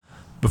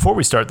Before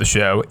we start the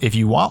show, if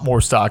you want more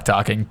stock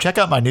talking, check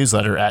out my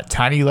newsletter at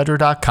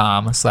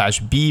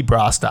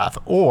tinyletter.com/bbrostov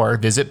or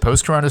visit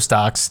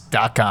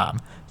postcoronastocks.com.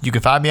 You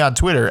can find me on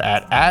Twitter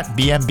at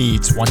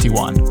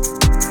 @BMB21.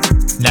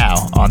 Now,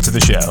 on to the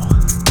show.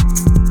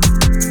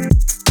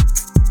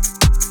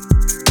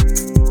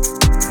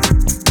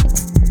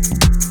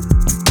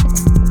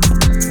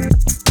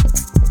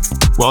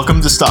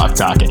 Welcome to Stock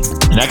Talking,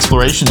 an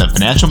exploration of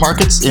financial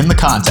markets in the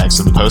context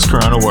of the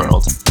post-corona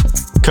world.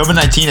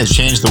 COVID-19 has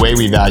changed the way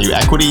we value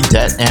equity,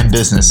 debt, and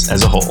business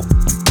as a whole.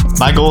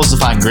 My goal is to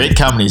find great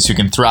companies who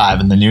can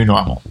thrive in the new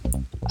normal.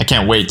 I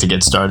can't wait to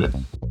get started.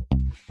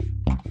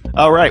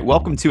 All right,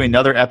 welcome to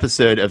another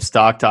episode of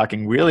Stock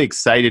Talking. Really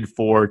excited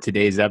for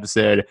today's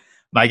episode.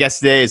 My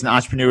guest today is an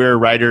entrepreneur,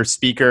 writer,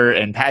 speaker,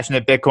 and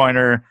passionate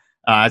Bitcoiner.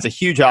 Has a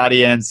huge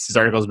audience. His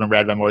article has been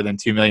read by more than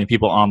 2 million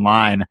people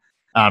online.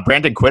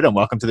 Brandon Quittem,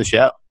 welcome to the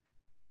show.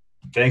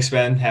 Thanks,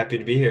 Ben. Happy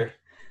to be here.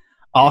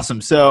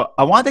 Awesome. So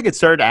I wanted to get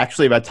started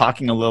actually by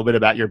talking a little bit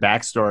about your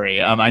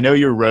backstory. I know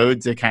your road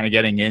to kind of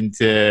getting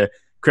into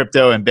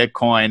crypto and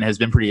Bitcoin has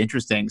been pretty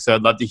interesting. So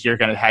I'd love to hear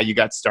kind of how you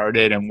got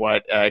started and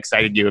what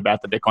excited you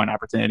about the Bitcoin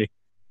opportunity.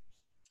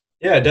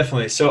 Yeah,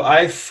 definitely. So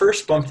I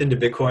first bumped into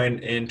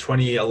Bitcoin in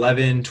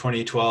 2011,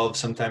 2012,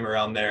 sometime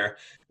around there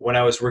when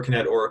I was working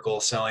at Oracle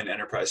selling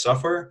enterprise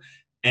software.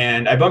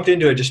 And I bumped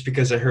into it just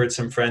because I heard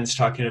some friends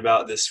talking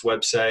about this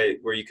website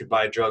where you could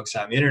buy drugs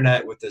on the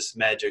internet with this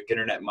magic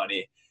internet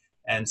money.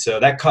 And so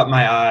that caught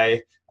my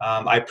eye.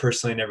 I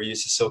personally never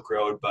used the Silk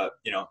Road, but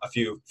a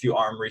few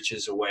arm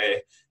reaches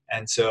away.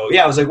 And so,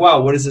 yeah, I was like,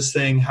 wow, what is this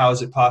thing? How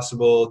is it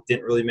possible?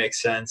 Didn't really make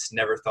sense.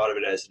 Never thought of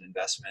it as an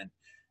investment.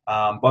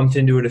 Bumped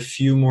into it a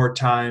few more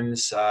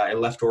times. I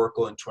left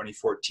Oracle in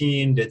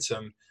 2014, did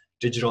some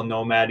digital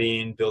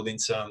nomading, building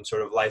some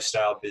sort of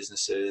lifestyle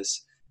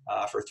businesses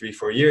for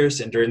 3-4 years.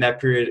 And during that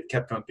period, it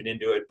kept bumping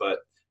into it, but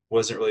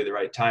wasn't really the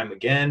right time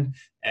again.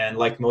 And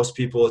like most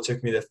people, it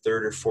took me the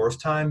third or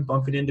fourth time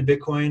bumping into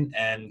Bitcoin.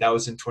 And that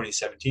was in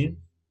 2017.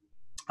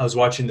 I was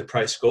watching the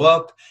price go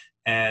up.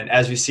 And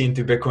as we've seen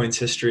through Bitcoin's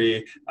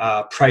history,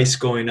 price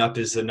going up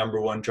is the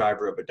number one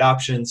driver of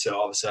adoption. So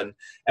all of a sudden,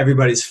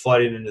 everybody's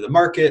flooding into the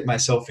market,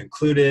 myself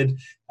included.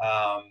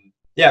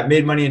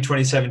 Made money in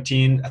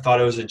 2017. I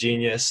thought I was a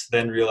genius,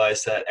 then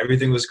realized that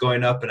everything was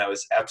going up and I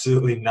was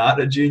absolutely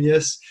not a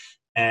genius.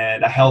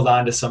 And I held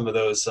on to some of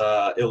those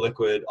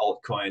illiquid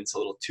altcoins a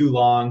little too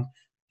long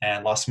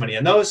and lost money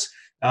on those.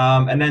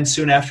 And then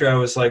soon after, I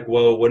was like,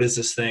 whoa, what is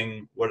this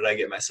thing? What did I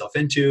get myself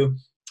into?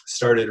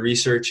 Started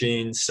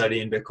researching,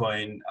 studying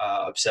Bitcoin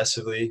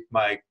obsessively.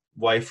 My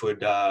wife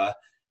would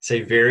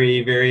say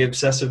very, very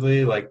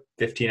obsessively, like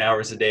 15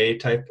 hours a day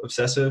type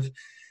obsessive.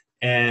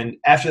 And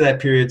after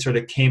that period, sort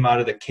of came out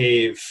of the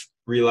cave,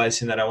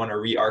 realizing that I want to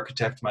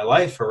re-architect my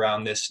life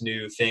around this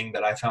new thing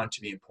that I found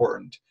to be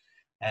important.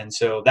 And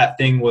so that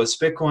thing was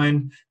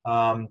Bitcoin.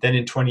 Then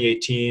in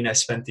 2018, I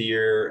spent the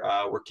year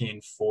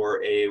working for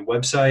a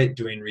website,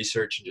 doing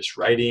research and just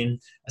writing.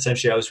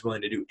 Essentially, I was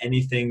willing to do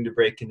anything to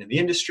break into the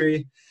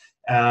industry.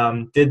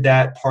 Did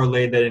that,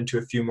 parlayed that into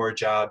a few more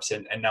jobs,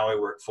 and now I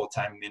work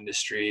full-time in the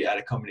industry at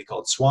a company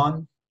called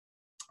Swan,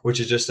 which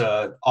is just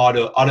a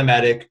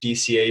automatic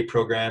DCA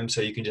program. So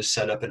you can just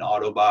set up an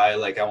auto buy,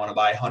 like I want to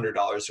buy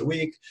 $100 a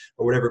week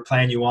or whatever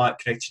plan you want,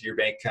 connect to your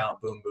bank account,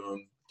 boom,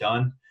 boom,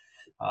 done.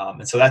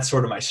 And so that's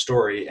sort of my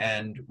story.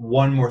 And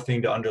one more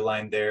thing to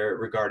underline there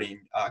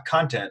regarding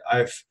content.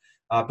 I've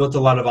built a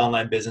lot of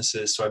online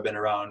businesses, so I've been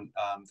around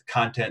the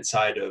content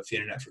side of the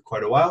internet for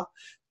quite a while.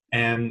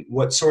 And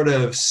what sort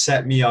of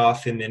set me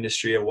off in the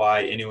industry and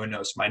why anyone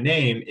knows my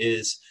name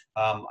is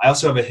I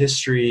also have a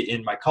history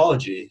in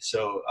mycology,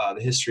 so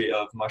the history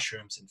of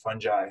mushrooms and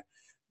fungi.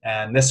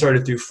 And that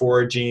started through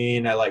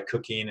foraging. I like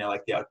cooking. I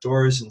like the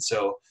outdoors. And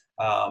so,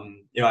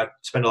 I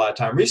spent a lot of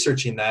time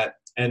researching that.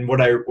 And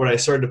what I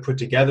started to put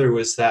together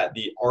was that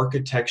the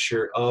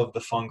architecture of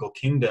the fungal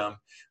kingdom,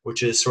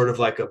 which is sort of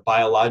like a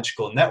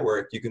biological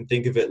network, you can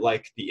think of it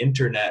like the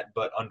internet,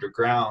 but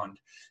underground.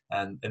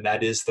 And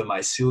that is the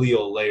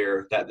mycelial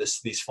layer that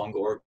these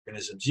fungal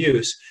organisms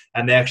use.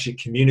 And they actually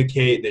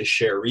communicate, they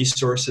share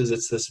resources.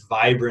 It's this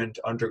vibrant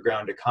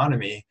underground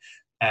economy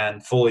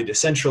and fully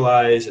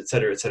decentralized, et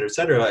cetera, et cetera, et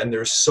cetera. And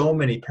there's so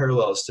many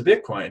parallels to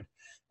Bitcoin.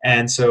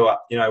 And so,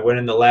 I went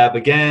in the lab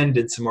again,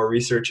 did some more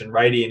research and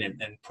writing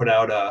and put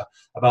out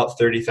about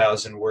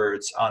 30,000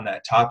 words on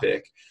that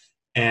topic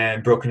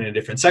and broken into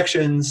different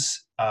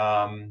sections.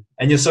 That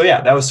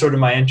was sort of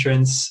my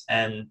entrance.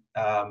 And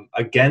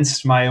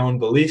against my own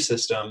belief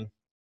system,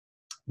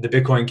 the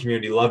Bitcoin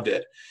community loved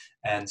it.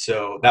 And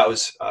so that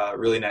was a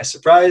really nice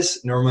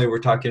surprise. Normally we're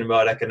talking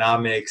about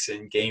economics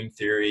and game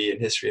theory and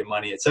history of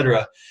money, et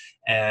cetera.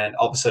 And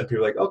all of a sudden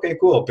people are like, okay,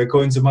 cool.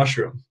 Bitcoin's a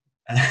mushroom.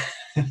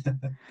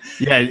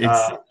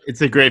 Yeah,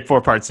 it's a great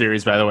 4-part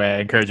series, by the way. I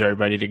encourage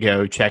everybody to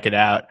go check it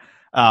out.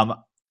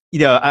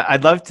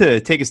 I'd love to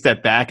take a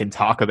step back and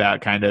talk about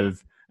kind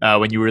of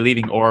when you were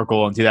leaving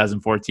Oracle in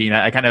 2014.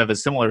 I kind of have a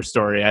similar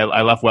story.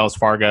 I left Wells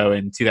Fargo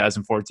in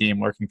 2014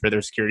 working for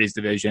their securities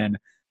division.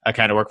 I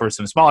kind of worked for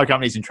some smaller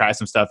companies and try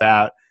some stuff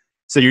out.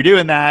 So you're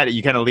doing that.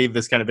 You kind of leave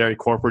this kind of very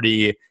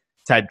corporate-y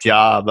type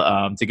job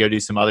to go do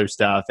some other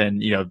stuff.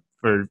 And,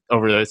 for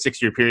over a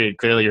 6-year period,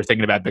 clearly you're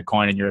thinking about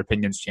Bitcoin and your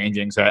opinion's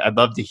changing. So I'd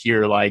love to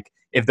hear like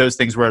if those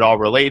things were at all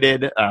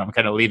related,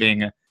 kind of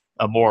leaving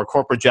a more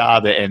corporate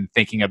job and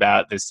thinking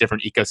about this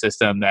different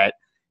ecosystem that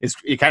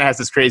it kind of has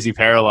this crazy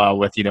parallel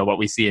with, what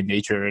we see in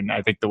nature. And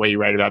I think the way you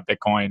write about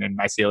Bitcoin and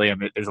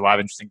mycelium, there's a lot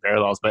of interesting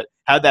parallels. But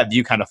how did that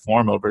view kind of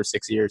form over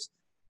 6 years?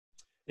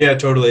 Yeah,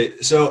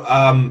 totally. So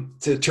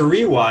to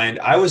rewind,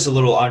 I was a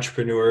little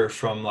entrepreneur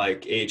from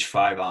like age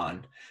 5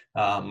 on.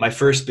 My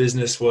first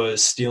business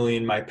was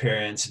stealing my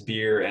parents'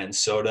 beer and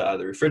soda out of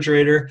the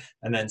refrigerator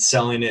and then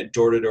selling it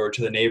door to door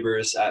to the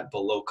neighbors at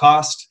below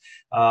cost.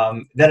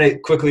 Then I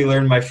quickly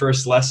learned my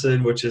first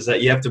lesson, which is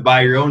that you have to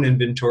buy your own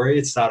inventory.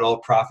 It's not all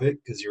profit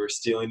because you were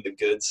stealing the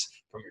goods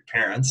from your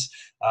parents.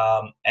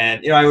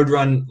 And I would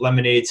run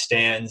lemonade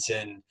stands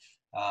and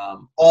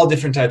all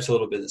different types of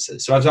little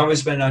businesses. So I've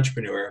always been an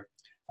entrepreneur.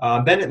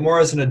 Then more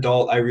as an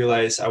adult, I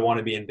realized I want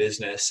to be in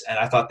business, and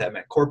I thought that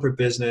meant corporate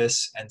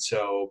business. And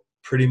so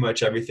pretty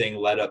much everything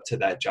led up to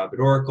that job at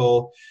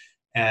Oracle,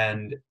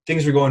 and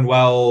things were going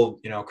well,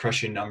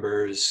 crushing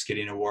numbers,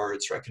 getting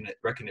awards,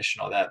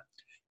 recognition, all that.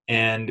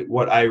 And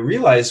what I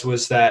realized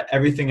was that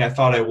everything I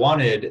thought I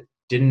wanted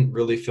didn't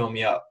really fill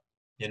me up.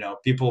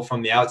 People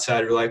from the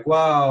outside were like,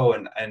 wow.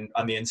 And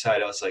on the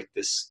inside, I was like,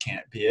 this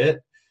can't be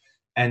it.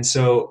 And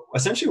so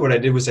essentially what I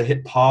did was I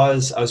hit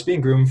pause. I was being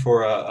groomed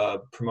for a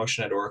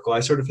promotion at Oracle. I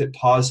sort of hit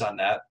pause on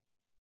that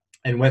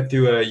and went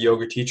through a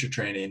yoga teacher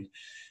training.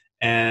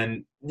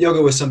 And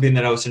yoga was something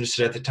that I was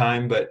interested in at the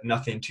time, but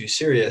nothing too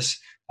serious.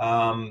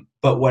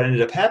 But what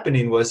ended up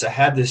happening was I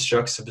had this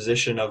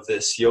juxtaposition of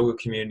this yoga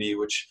community,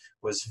 which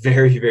was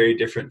very, very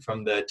different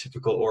from the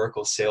typical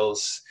Oracle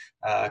sales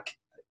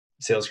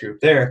group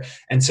there.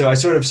 And so I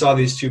sort of saw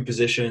these two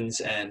positions,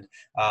 and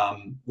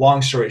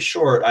long story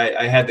short,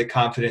 I had the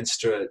confidence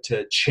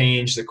to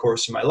change the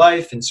course of my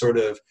life and sort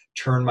of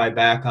turn my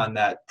back on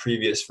that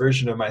previous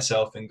version of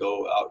myself and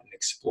go out and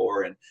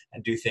explore and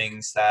do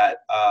things that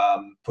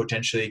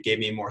potentially gave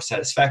me more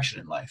satisfaction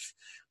in life.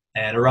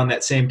 And around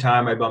that same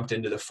time, I bumped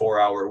into the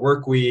 4-hour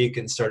work week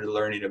and started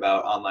learning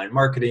about online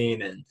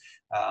marketing and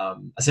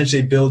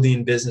essentially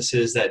building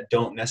businesses that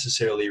don't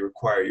necessarily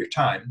require your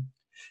time.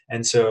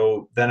 And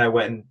so then I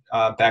went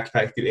and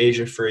backpacked through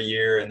Asia for a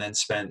year, and then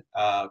spent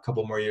a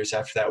couple more years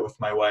after that with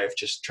my wife,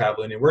 just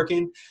traveling and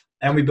working.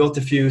 And we built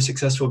a few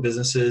successful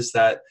businesses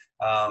that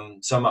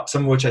some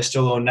of which I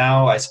still own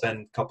now. I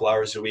spend a couple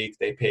hours a week.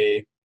 They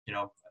pay,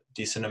 a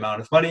decent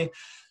amount of money.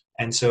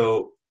 And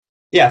so,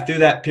 yeah, through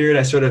that period,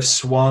 I sort of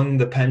swung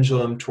the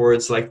pendulum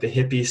towards like the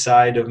hippie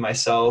side of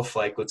myself,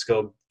 like let's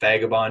go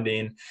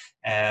vagabonding.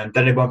 And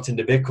then I bumped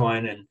into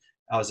Bitcoin, and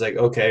I was like,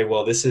 okay,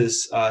 well, this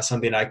is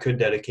something I could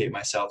dedicate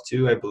myself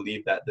to. I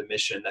believe that the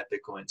mission that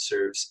Bitcoin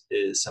serves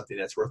is something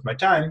that's worth my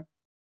time.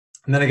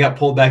 And then I got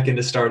pulled back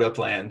into startup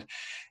land.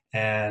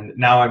 And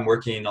now I'm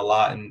working a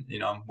lot, and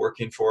I'm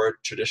working for a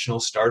traditional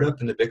startup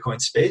in the Bitcoin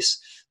space,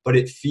 but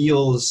it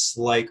feels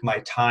like my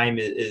time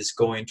is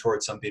going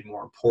towards something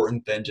more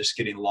important than just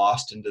getting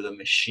lost into the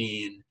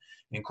machine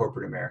in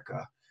corporate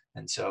America.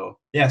 And so,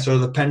 yeah, so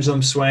the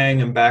pendulum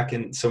swang. I'm back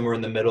in somewhere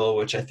in the middle,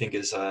 which I think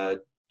is a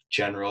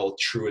general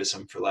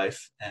truism for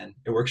life, and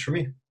it works for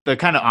me. The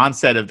kind of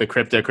onset of the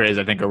crypto craze,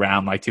 I think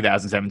around like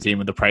 2017,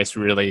 when the price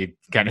really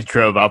kind of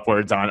drove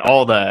upwards on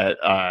all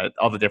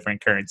the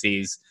different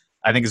currencies,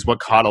 I think is what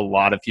caught a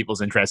lot of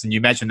people's interest. And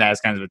you mentioned that as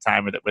kind of the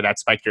time where that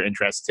spiked your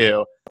interest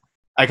too.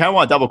 I kind of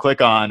want to double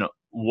click on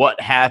what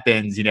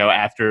happens,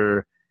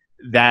 after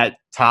that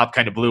top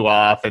kind of blew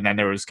off and then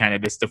there was kind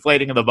of this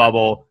deflating of the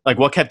bubble. Like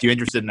what kept you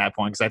interested in that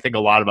point? Because I think a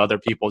lot of other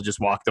people just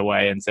walked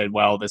away and said,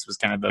 well, this was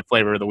kind of the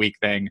flavor of the week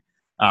thing,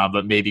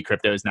 but maybe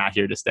crypto is not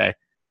here to stay.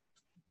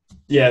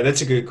 Yeah,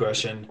 that's a good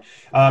question.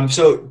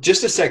 So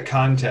just to set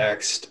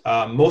context,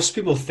 most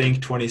people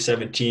think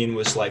 2017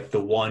 was like the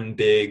one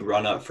big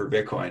run up for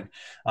Bitcoin.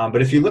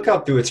 But if you look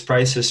out through its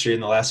price history in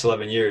the last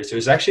 11 years, it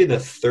was actually the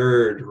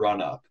third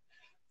run up.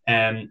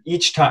 And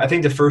each time, I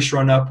think the first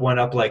run up went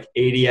up like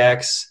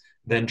 80x,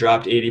 then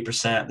dropped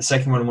 80%. The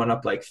second one went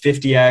up like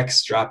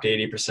 50x, dropped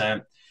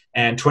 80%.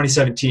 And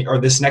 2017,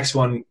 or this next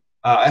one,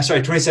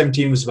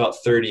 2017 was about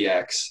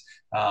 30x.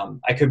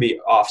 I could be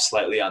off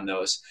slightly on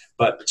those,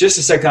 but just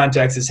to set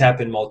context, it's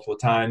happened multiple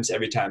times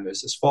every time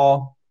there's this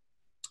fall.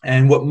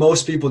 And what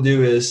most people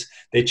do is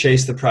they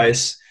chase the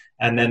price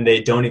and then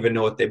they don't even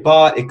know what they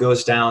bought. It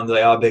goes down,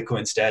 they're like, oh,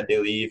 Bitcoin's dead, they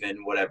leave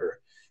and whatever.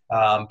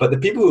 But the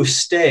people who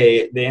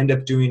stay, they end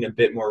up doing a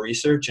bit more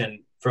research. And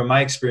from my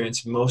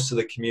experience, most of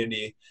the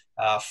community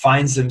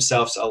finds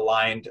themselves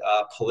aligned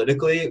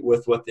politically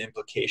with what the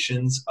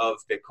implications of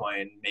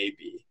Bitcoin may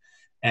be.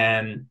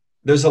 And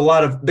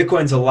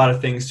Bitcoin's a lot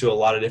of things to a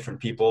lot of different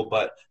people,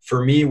 but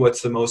for me,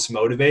 what's the most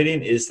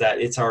motivating is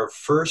that it's our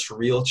first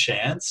real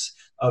chance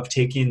of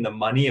taking the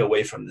money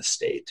away from the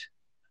state.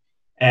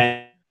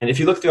 And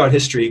if you look throughout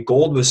history,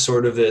 gold was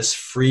sort of this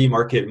free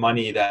market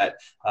money that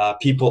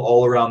people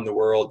all around the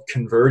world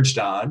converged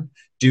on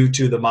due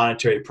to the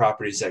monetary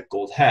properties that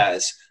gold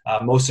has.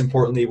 Most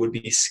importantly would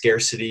be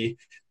scarcity.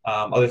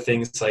 Other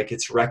things like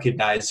it's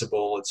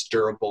recognizable, it's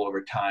durable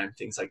over time,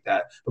 things like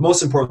that. But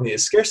most importantly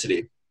is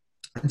scarcity.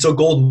 And so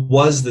gold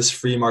was this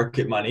free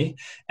market money.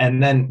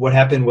 And then what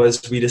happened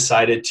was we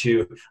decided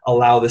to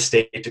allow the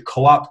state to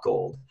co-opt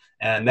gold.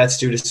 And that's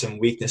due to some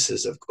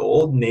weaknesses of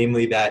gold,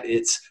 namely that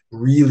it's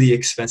really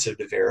expensive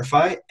to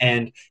verify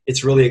and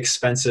it's really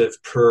expensive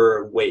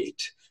per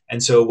weight.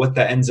 And so what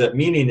that ends up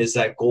meaning is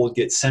that gold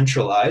gets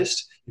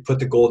centralized. You put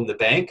the gold in the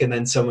bank and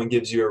then someone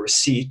gives you a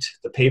receipt,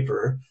 the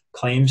paper,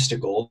 claims to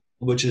gold,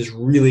 which is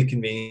really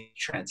convenient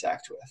to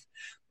transact with.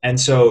 And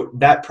so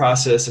that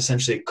process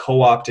essentially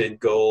co-opted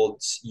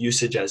gold's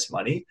usage as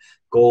money.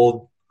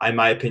 Gold, in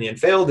my opinion,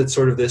 failed. It's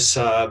sort of this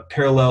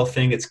parallel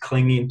thing. It's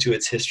clinging to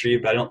its history,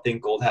 but I don't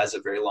think gold has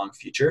a very long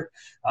future,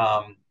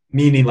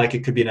 meaning like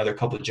it could be another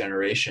couple of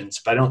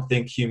generations. But I don't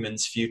think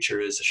humans' future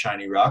is a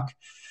shiny rock.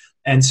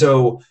 And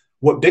so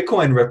what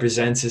Bitcoin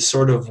represents is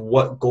sort of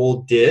what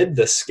gold did,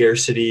 the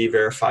scarcity,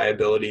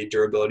 verifiability,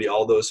 durability,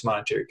 all those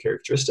monetary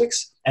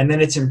characteristics. And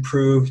then it's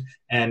improved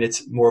and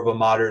it's more of a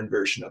modern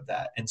version of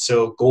that. And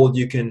so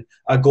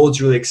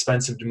gold's really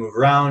expensive to move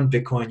around.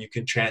 Bitcoin, you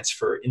can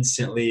transfer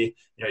instantly.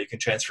 You can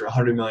transfer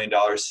 $100 million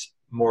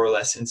more or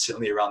less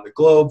instantly around the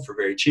globe for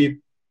very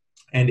cheap.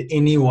 And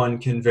anyone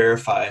can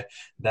verify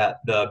that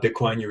the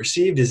Bitcoin you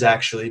received is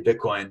actually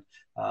Bitcoin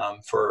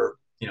for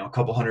a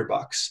couple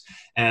 $100.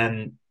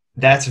 And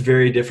that's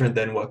very different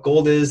than what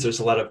gold is. There's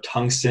a lot of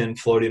tungsten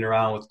floating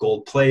around with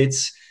gold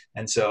plates.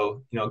 And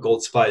so,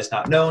 gold supply is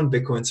not known,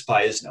 Bitcoin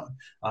supply is known.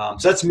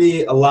 So that's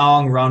me, a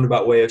long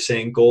roundabout way of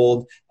saying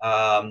gold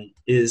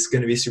is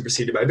going to be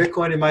superseded by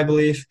Bitcoin in my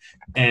belief.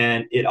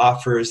 And it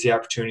offers the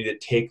opportunity to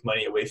take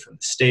money away from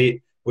the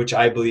state, which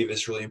I believe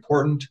is really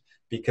important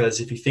because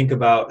if you think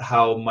about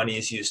how money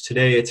is used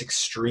today, it's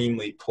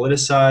extremely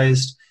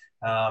politicized.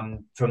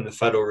 From the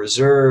Federal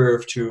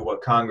Reserve to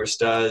what Congress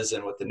does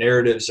and what the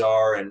narratives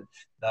are and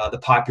the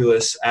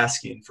populace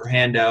asking for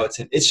handouts.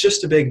 And it's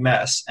just a big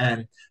mess.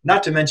 And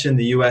not to mention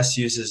the US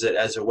uses it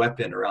as a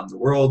weapon around the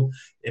world,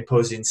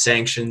 imposing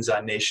sanctions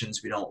on nations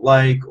we don't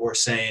like or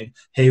saying,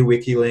 hey,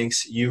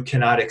 WikiLeaks, you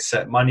cannot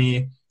accept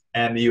money.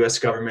 And the US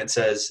government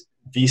says,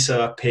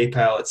 Visa,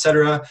 PayPal,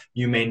 etc.,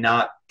 you may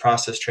not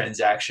process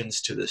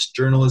transactions to this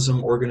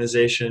journalism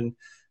organization,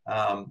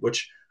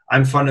 which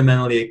I'm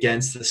fundamentally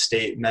against the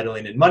state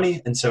meddling in money.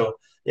 And so,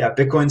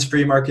 Bitcoin's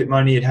free market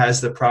money. It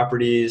has the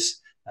properties.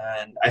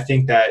 And I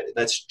think that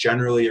that's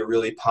generally a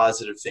really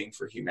positive thing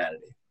for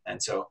humanity. And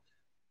so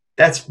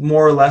that's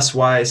more or less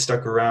why I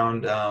stuck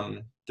around.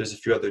 There's a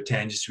few other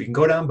tangents we can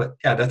go down, but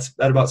that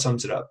about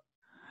sums it up.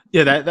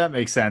 Yeah, that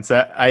makes sense.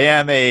 I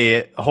am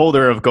a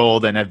holder of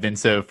gold and have been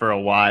so for a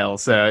while.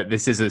 So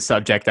this is a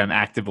subject I'm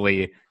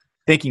actively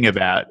thinking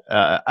about.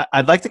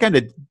 I'd like to kind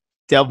of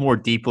delve more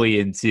deeply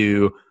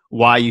into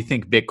why you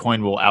think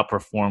Bitcoin will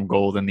outperform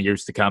gold in the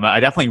years to come.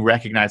 I definitely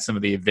recognize some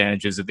of the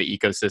advantages of the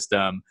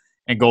ecosystem,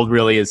 and gold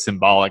really is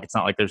symbolic. It's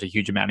not like there's a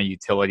huge amount of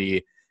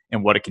utility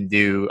in what it can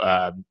do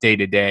day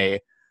to day.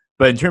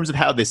 But in terms of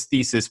how this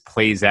thesis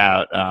plays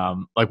out,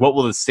 what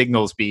will the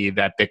signals be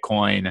that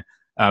Bitcoin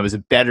is a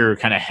better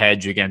kind of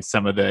hedge against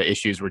some of the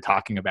issues we're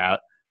talking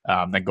about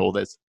than gold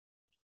is?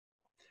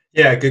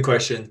 Yeah, good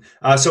question.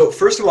 So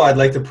first of all, I'd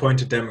like to point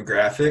to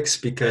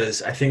demographics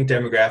because I think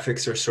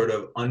demographics are sort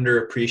of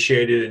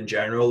underappreciated in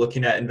general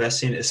looking at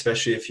investing,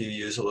 especially if you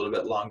use a little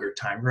bit longer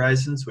time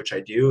horizons, which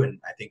I do, and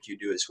I think you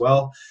do as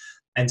well.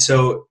 And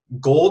so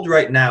gold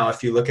right now,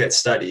 if you look at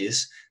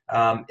studies,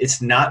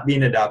 it's not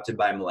being adopted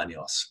by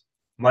millennials.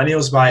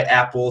 Millennials buy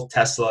Apple,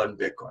 Tesla, and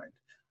Bitcoin,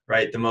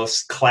 right? The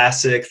most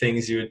classic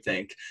things you would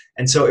think.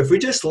 And so if we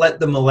just let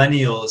the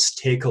millennials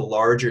take a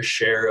larger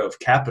share of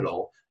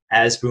capital,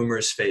 as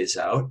boomers phase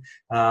out,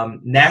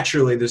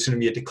 naturally there's going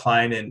to be a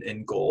decline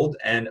in gold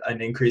and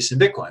an increase in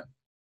Bitcoin.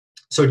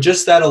 So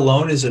just that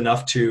alone is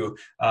enough to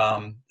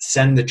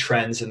send the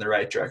trends in the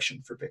right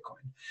direction for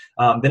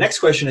Bitcoin. The next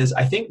question is,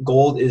 I think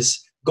gold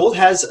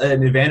has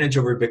an advantage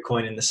over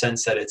Bitcoin in the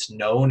sense that it's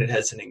known, it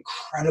has an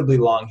incredibly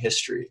long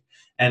history.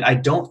 And I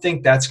don't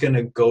think that's going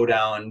to go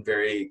down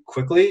very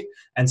quickly.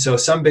 And so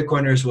some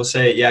Bitcoiners will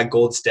say, yeah,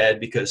 gold's dead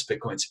because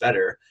Bitcoin's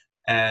better.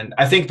 And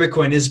I think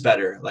Bitcoin is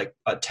better, like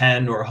a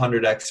 10 or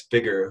 100x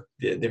bigger,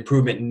 the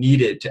improvement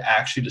needed to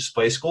actually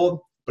displace gold.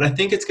 But I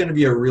think it's going to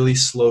be a really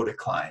slow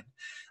decline.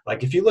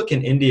 Like if you look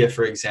in India,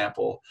 for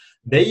example,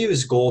 they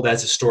use gold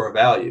as a store of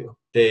value.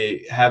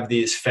 They have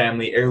these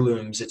family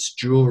heirlooms, it's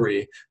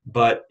jewelry,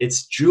 but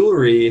it's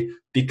jewelry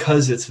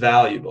because it's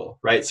valuable,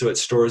 right? So it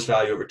stores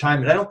value over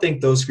time. And I don't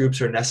think those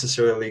groups are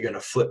necessarily going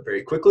to flip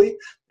very quickly.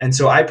 And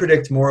so I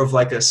predict more of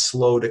like a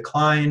slow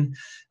decline.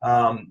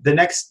 The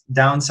next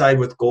downside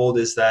with gold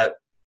is that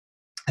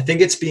I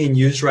think it's being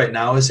used right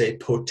now as a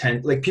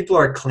potent, like people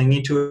are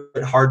clinging to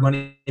it, hard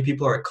money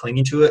people are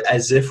clinging to it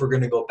as if we're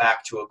going to go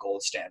back to a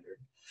gold standard.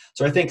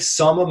 So I think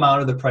some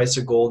amount of the price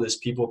of gold is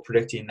people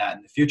predicting that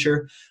in the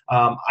future.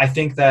 I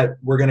think that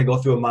we're going to go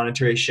through a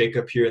monetary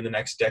shakeup here in the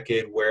next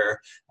decade where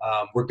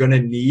we're going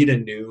to need a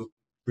new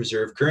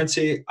reserve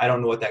currency. I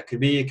don't know what that could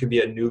be. It could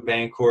be a new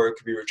Bancor, it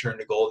could be return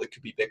to gold, it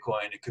could be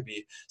Bitcoin, it could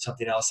be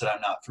something else that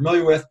I'm not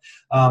familiar with.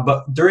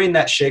 But during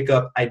that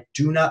shakeup, I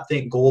do not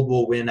think gold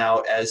will win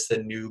out as the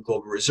new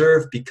global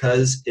reserve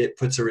because it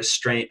puts a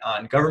restraint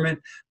on government,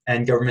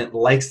 and government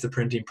likes the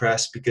printing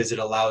press because it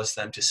allows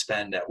them to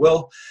spend at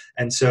will.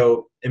 And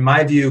so in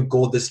my view,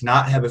 gold does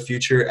not have a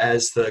future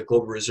as the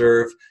global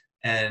reserve,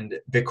 and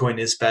Bitcoin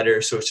is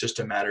better. So it's just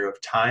a matter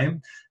of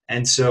time.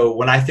 And so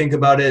when I think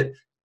about it,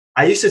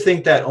 I used to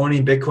think that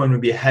owning Bitcoin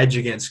would be a hedge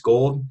against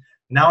gold.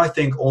 Now I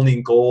think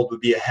owning gold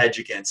would be a hedge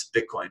against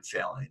Bitcoin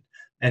failing.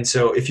 And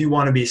so if you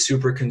want to be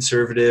super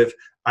conservative,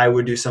 I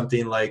would do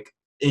something like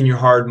in your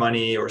hard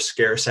money or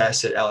scarce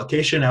asset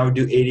allocation. I would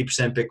do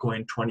 80%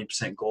 Bitcoin,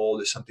 20%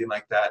 gold or something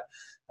like that.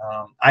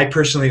 I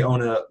personally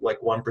own a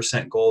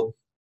 1% gold,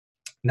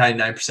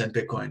 99%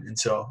 Bitcoin. And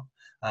so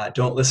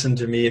don't listen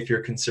to me if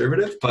you're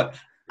conservative, but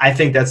I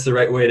think that's the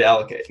right way to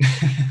allocate.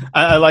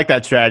 I like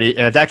that strategy.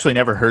 I've actually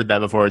never heard that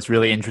before. It's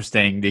really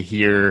interesting to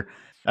hear,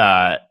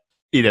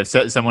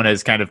 someone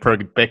as kind of pro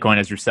Bitcoin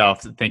as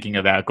yourself thinking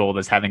about gold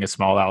as having a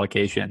small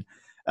allocation.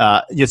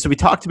 So we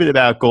talked a bit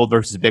about gold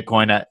versus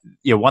Bitcoin.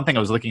 One thing I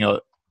was looking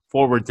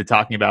forward to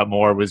talking about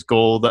more was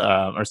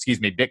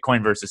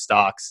Bitcoin versus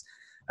stocks,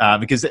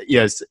 because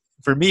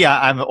for me,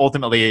 I'm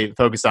ultimately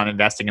focused on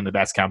investing in the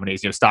best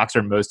companies. Stocks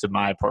are most of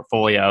my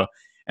portfolio,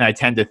 and I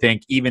tend to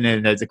think even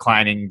in a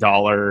declining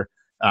dollar,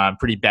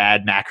 pretty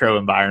bad macro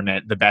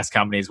environment, the best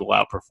companies will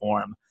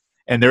outperform.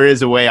 And there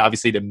is a way,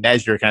 obviously, to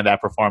measure kind of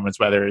that performance,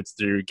 whether it's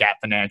through GAAP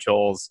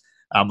financials,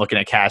 looking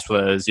at cash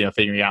flows,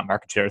 figuring out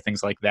market share,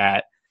 things like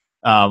that.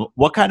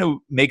 What kind of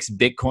makes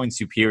Bitcoin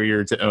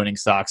superior to owning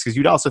stocks? Because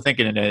you'd also think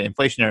in an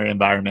inflationary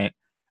environment,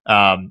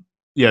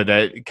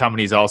 that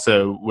companies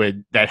also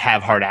that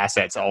have hard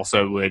assets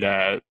also would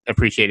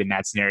appreciate in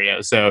that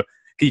scenario. So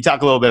can you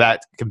talk a little bit about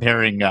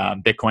comparing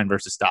Bitcoin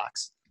versus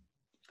stocks?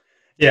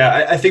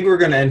 Yeah, I think we're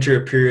going to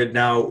enter a period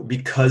now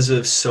because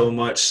of so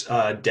much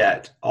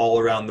debt all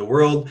around the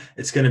world.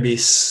 It's going to be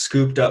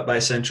scooped up by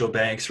central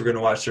banks. We're going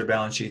to watch their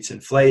balance sheets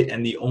inflate.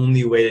 And the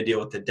only way to deal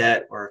with the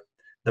debt, or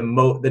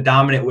the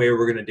dominant way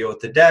we're going to deal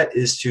with the debt,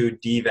 is to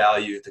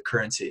devalue the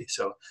currency.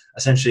 So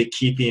essentially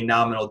keeping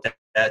nominal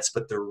debts,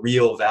 but the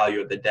real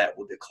value of the debt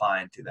will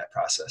decline through that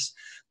process.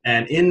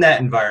 And in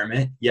that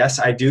environment, yes,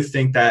 I do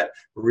think that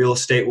real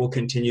estate will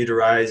continue to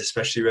rise,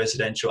 especially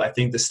residential. I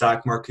think the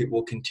stock market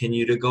will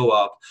continue to go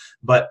up.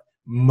 But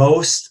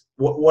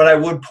what I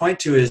would point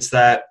to is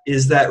that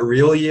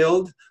real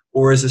yield,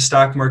 or is the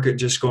stock market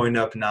just going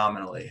up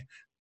nominally?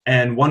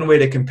 And one way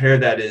to compare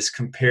that is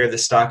compare the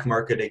stock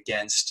market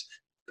against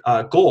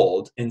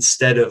gold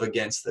instead of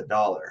against the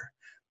dollar.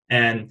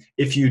 And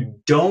if you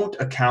don't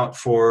account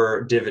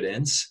for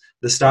dividends,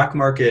 the stock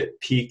market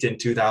peaked in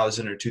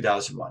 2000 or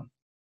 2001.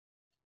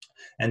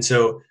 And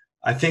so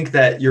I think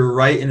that you're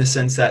right in the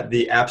sense that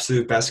the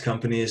absolute best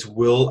companies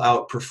will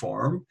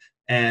outperform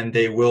and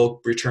they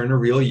will return a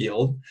real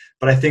yield.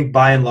 But I think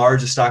by and large,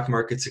 the stock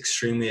market's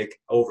extremely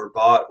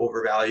overbought,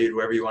 overvalued,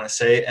 whatever you want to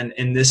say. And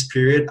in this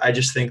period, I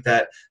just think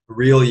that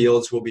real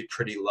yields will be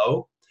pretty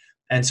low.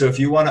 And so if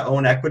you want to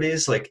own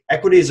equities,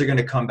 equities are going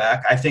to come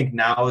back. I think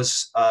now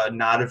is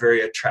not a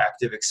very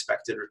attractive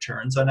expected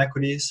returns on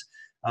equities.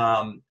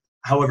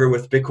 However,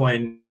 with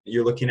Bitcoin,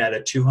 you're looking at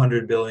a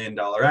 $200 billion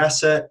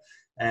asset,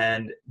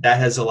 and that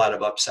has a lot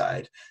of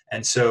upside.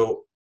 And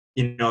so,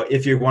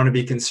 if you want to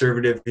be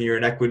conservative and you're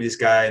an equities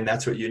guy and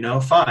that's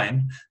what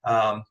fine.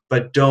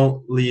 But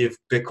don't leave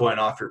Bitcoin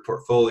off your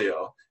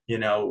portfolio.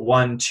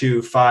 1,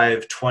 2,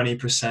 5,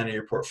 20% of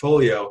your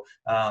portfolio,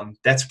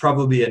 that's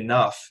probably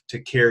enough to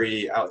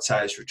carry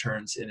outsized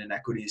returns in an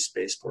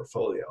equities-based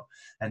portfolio.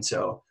 And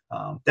so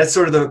that's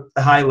sort of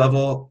the high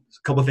level,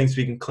 a couple of things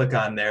we can click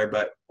on there.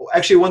 But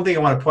actually, one thing I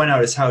want to point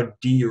out is how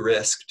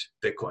de-risked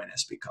Bitcoin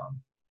has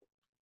become.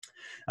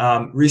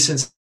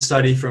 Recent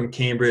study from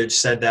Cambridge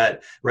said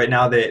that right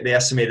now they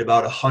estimate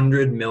about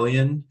 100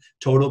 million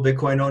total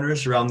Bitcoin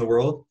owners around the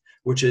world,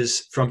 which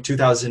is from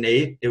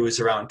 2008, it was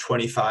around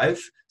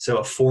 25. So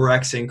a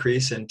 4x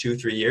increase in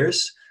 2-3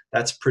 years.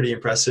 That's pretty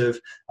impressive.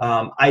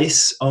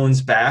 ICE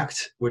owns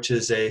Bakkt, which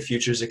is a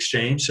futures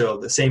exchange. So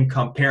the same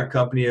parent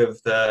company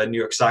of the New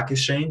York Stock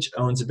Exchange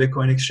owns a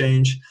Bitcoin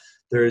exchange.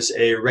 There's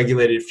a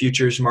regulated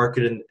futures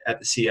market at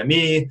the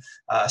CME,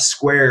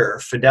 Square,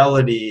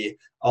 Fidelity.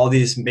 All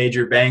these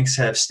major banks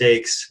have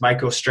stakes.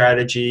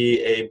 MicroStrategy,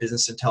 a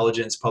business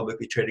intelligence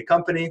publicly traded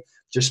company,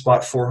 just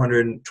bought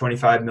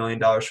 $425 million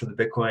for the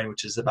Bitcoin,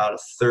 which is about a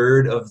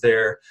third of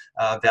their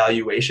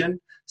valuation.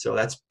 So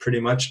that's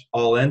pretty much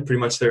all in. Pretty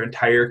much their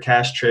entire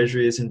cash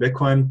treasury is in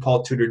Bitcoin.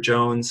 Paul Tudor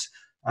Jones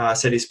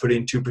said he's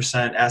putting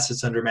 2%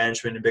 assets under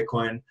management in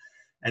Bitcoin.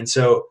 And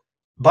so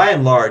by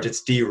and large,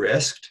 it's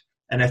de-risked.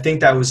 And I think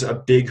that was a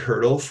big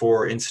hurdle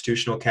for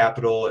institutional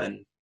capital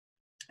and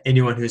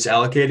anyone who's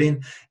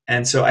allocating.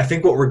 And so I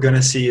think what we're going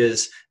to see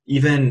is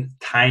even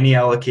tiny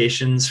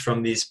allocations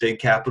from these big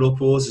capital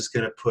pools is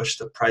going to push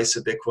the price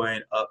of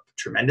Bitcoin up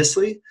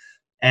tremendously.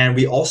 And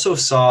we also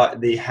saw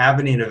the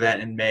halvening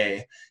event in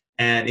May.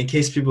 And in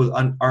case people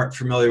aren't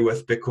familiar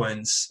with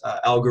Bitcoin's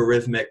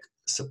algorithmic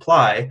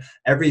supply,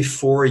 every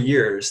 4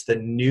 years, the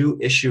new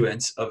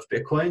issuance of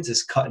Bitcoins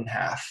is cut in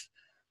half.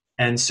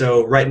 And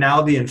so right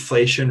now, the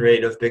inflation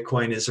rate of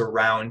Bitcoin is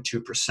around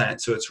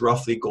 2%. So it's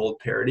roughly gold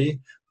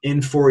parity.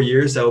 In 4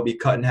 years, that will be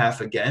cut in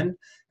half again.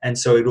 And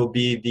so it will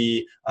be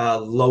the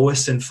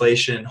lowest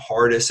inflation,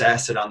 hardest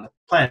asset on the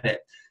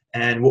planet.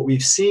 And what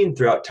we've seen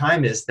throughout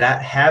time is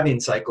that halving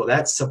cycle,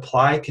 that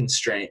supply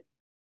constraint,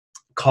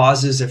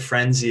 causes a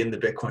frenzy in the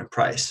Bitcoin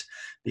price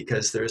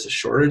because there's a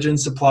shortage in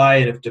supply.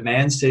 And if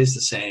demand stays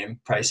the same,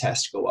 price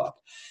has to go up.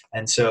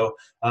 And so,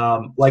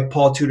 like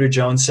Paul Tudor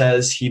Jones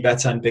says, he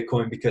bets on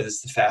Bitcoin because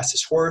it's the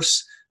fastest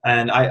horse.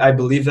 And I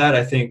believe that.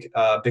 I think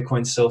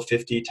Bitcoin's still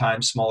 50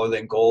 times smaller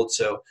than gold.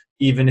 So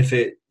even if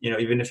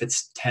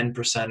it's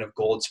 10% of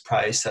gold's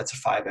price, that's a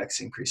 5x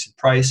increase in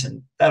price,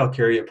 and that'll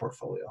carry a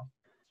portfolio.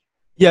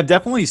 Yeah, I've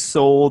definitely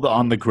sold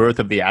on the growth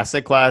of the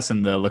asset class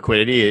and the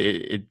liquidity.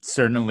 It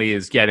certainly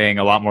is getting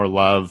a lot more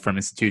love from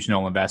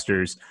institutional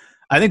investors.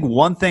 I think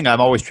one thing I've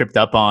always tripped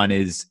up on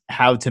is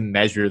how to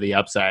measure the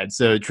upside.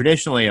 So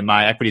traditionally in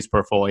my equities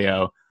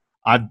portfolio,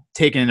 I've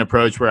taken an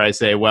approach where I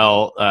say,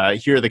 well,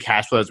 here are the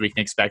cash flows we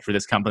can expect for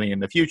this company in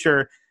the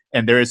future.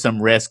 And there is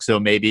some risk. So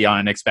maybe on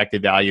an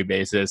expected value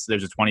basis,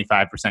 there's a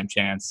 25%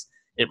 chance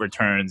it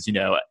returns,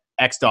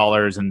 X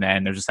dollars. And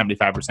then there's a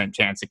 75%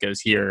 chance it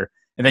goes here.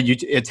 And then you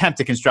attempt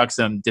to construct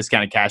some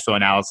discounted cash flow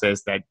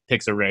analysis that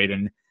picks a rate.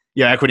 And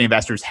equity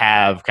investors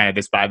have kind of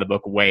this by the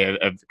book way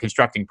of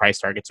constructing price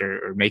targets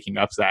or making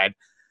upside.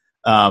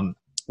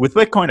 With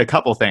Bitcoin, a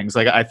couple things.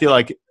 Like I feel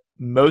like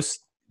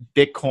most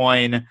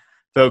Bitcoin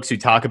folks who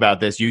talk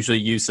about this usually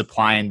use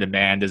supply and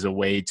demand as a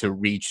way to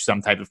reach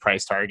some type of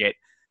price target.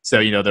 So,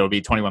 there will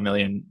be 21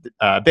 million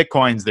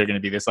Bitcoins. They're going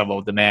to be this level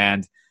of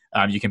demand.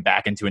 You can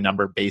back into a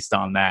number based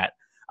on that.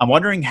 I'm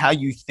wondering how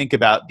you think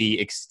about the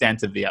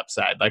extent of the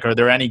upside. Like, are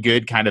there any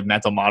good kind of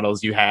mental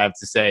models you have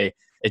to say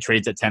it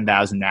trades at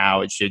 10,000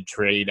 now, it should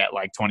trade at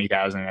like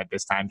 20,000 at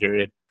this time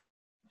period?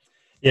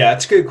 Yeah,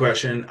 it's a good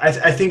question.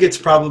 I think it's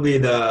probably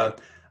the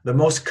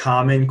most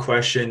common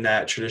question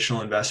that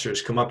traditional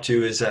investors come up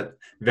to is that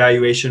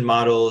valuation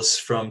models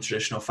from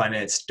traditional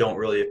finance don't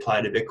really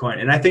apply to Bitcoin.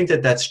 And I think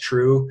that that's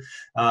true.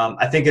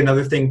 I think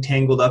another thing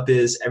tangled up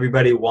is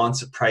everybody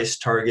wants a price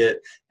target,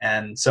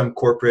 and some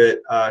corporate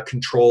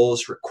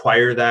controls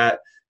require that.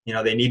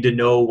 They need to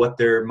know what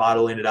they're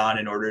modeling it on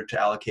in order to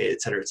allocate,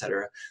 et cetera, et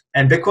cetera.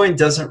 And Bitcoin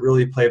doesn't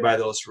really play by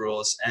those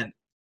rules. And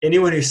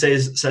anyone who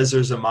says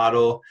there's a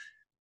model,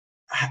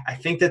 I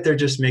think that they're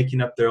just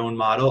making up their own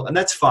model, and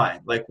that's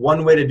fine. Like,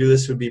 one way to do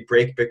this would be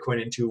break Bitcoin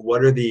into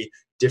what are the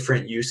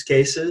different use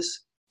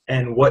cases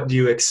and what do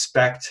you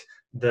expect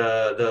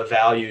the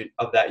value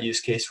of that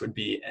use case would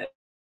be at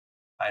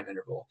time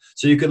interval.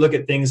 So you could look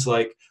at things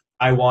like,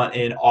 I want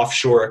an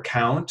offshore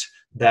account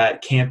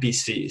that can't be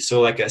seized.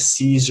 So like a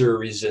Caesar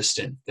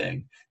resistant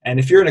thing. And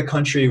if you're in a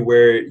country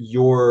where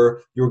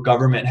your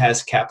government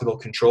has capital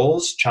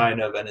controls,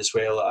 China,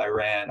 Venezuela,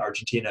 Iran,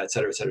 Argentina, et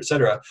cetera, et cetera, et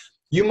cetera,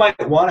 you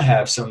might want to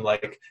have some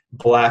like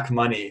black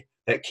money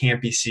that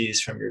can't be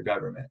seized from your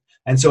government.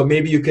 And so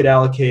maybe you could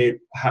allocate,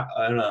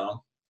 I don't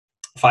know,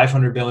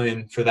 500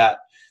 billion for that.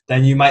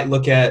 Then you might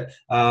look at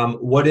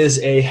what is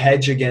a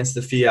hedge against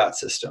the fiat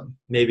system.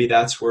 Maybe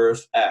that's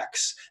worth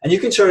X. And you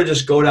can sort of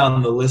just go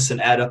down the list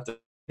and add up the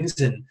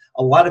things. And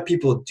a lot of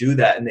people do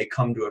that and they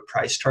come to a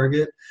price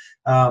target.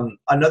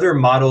 Another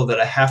model that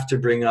I have to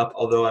bring up,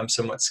 although I'm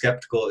somewhat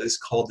skeptical, is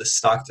called the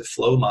stock to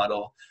flow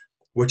model,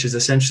 which is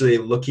essentially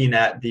looking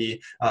at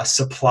the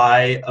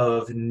supply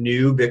of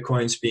new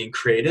Bitcoins being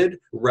created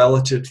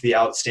relative to the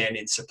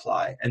outstanding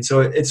supply. And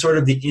so it's sort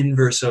of the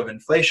inverse of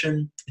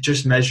inflation. It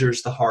just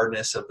measures the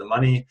hardness of the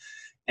money.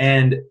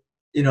 And,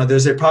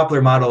 there's a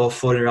popular model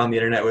floating around the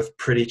internet with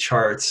pretty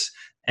charts.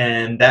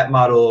 And that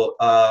model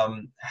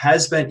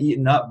has been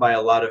eaten up by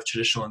a lot of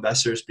traditional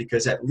investors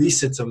because at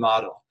least it's a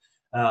model.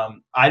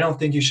 I don't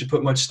think you should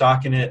put much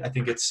stock in it. I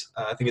think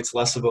it's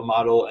less of a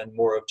model and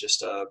more of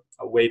just a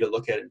way to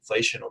look at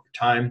inflation over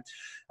time.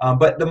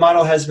 But the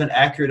model has been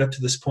accurate up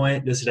to this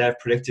point. Does it have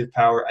predictive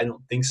power? I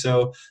don't think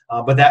so.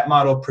 But that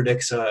model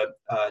predicts a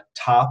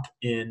top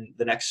in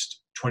the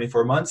next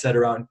 24 months at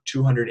around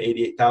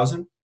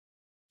 288,000.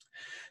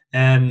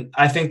 And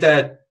I think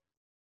that,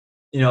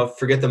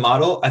 forget the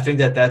model. I think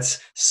that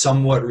that's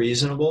somewhat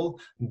reasonable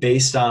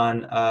based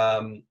on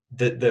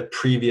the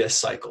previous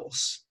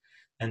cycles.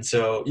 And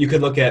so you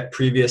could look at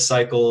previous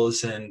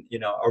cycles and,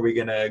 are we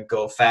going to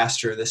go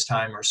faster this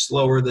time or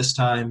slower this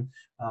time?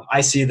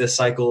 I see the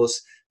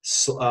cycles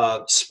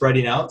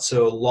spreading out,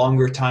 so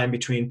longer time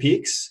between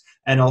peaks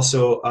and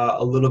also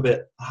a little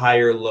bit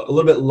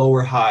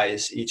lower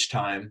highs each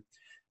time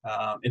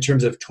in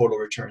terms of total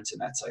returns in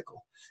that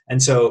cycle.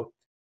 And so,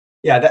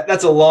 yeah,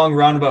 that's a long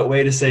roundabout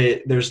way to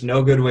say there's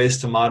no good ways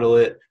to model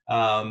it.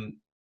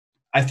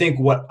 I think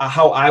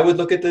how I would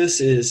look at this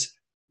is,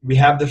 we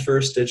have the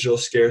first digital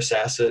scarce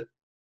asset.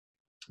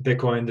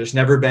 Bitcoin. There's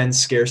never been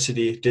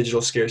scarcity,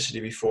 digital scarcity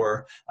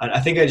before. And I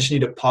think I just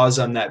need to pause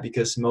on that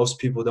because most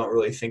people don't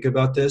really think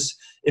about this.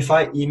 If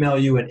I email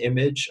you an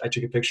image, I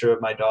took a picture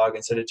of my dog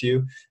and sent it to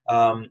you.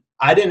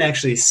 I didn't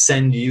actually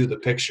send you the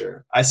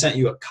picture. I sent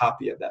you a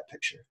copy of that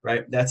picture,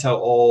 right? That's how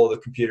all the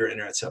computer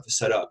internet stuff is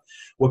set up.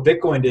 What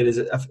Bitcoin did is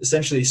it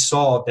essentially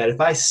solved that if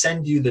I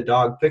send you the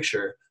dog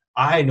picture,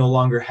 I no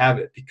longer have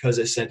it because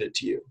I sent it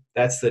to you.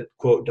 That's the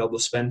quote double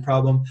spend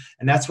problem.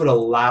 And that's what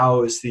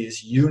allows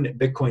these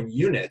Bitcoin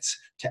units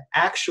to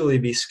actually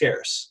be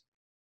scarce.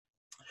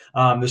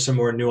 There's some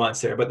more nuance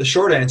there, but the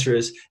short answer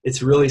is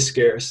it's really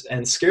scarce,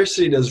 and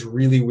scarcity does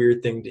really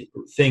weird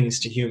things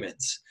to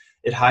humans.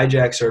 It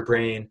hijacks our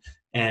brain.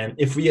 And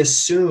if we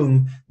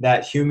assume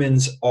that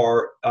humans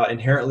are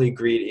inherently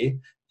greedy,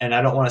 and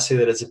I don't want to say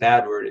that as a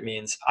bad word, it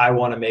means I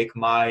want to make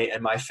my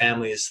and my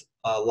family's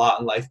lot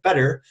in life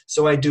better,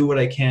 so I do what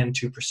I can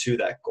to pursue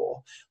that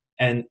goal.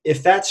 And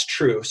if that's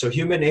true, so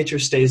human nature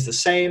stays the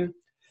same,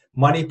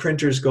 money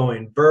printers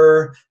going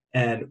burr,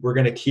 and we're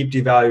going to keep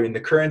devaluing the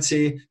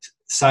currency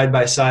side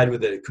by side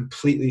with a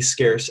completely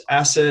scarce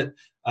asset,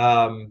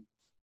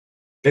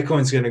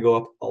 Bitcoin's going to go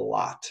up a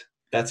lot.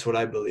 That's what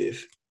I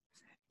believe.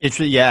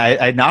 Yeah,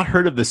 I had not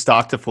heard of the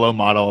stock to flow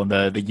model, and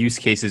the use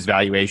cases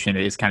valuation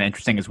is kind of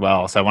interesting as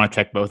well. So I want to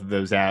check both of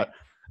those out.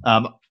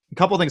 A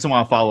couple of things I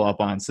want to follow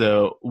up on.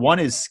 So one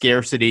is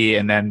scarcity,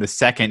 and then the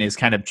second is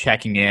kind of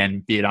checking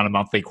in, be it on a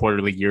monthly,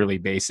 quarterly, yearly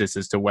basis,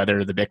 as to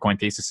whether the Bitcoin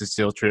thesis is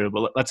still true.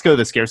 But let's go to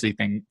the scarcity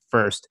thing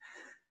first.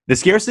 The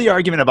scarcity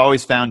argument I've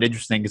always found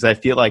interesting because I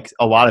feel like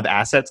a lot of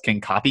assets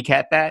can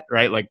copycat that,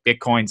 right? Like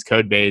Bitcoin's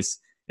code base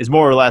is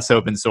more or less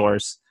open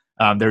source.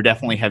 There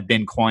definitely have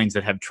been coins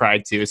that have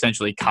tried to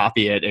essentially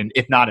copy it and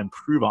if not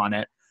improve on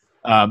it.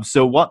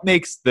 So what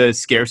makes the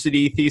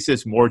scarcity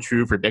thesis more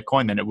true for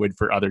Bitcoin than it would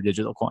for other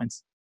digital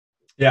coins?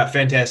 Yeah,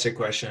 fantastic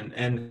question.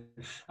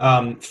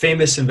 And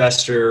famous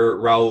investor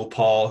Raoul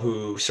Pal,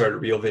 who started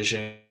Real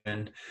Vision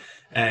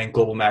and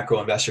Global Macro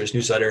Investors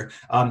newsletter,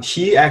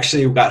 he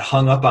actually got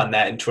hung up on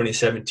that in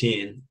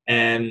 2017,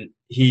 and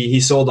he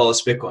sold all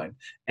his Bitcoin.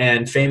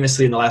 And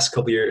famously, in the last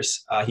couple of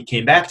years, he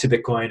came back to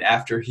Bitcoin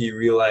after he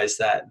realized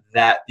that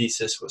that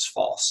thesis was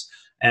false.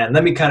 And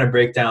let me kind of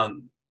break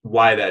down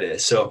why that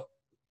is. So,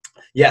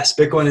 yes,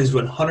 Bitcoin is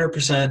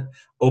 100%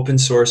 open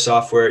source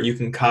software.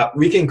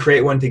 We can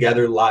create one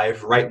together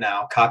live right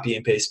now, copy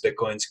and paste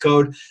Bitcoin's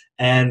code,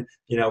 and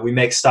we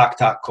make Stock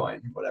Talk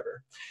Coin,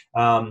 whatever.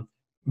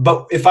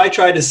 But if I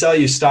tried to sell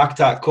you Stock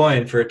Talk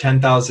Coin for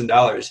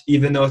 $10,000,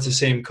 even though it's the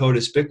same code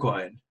as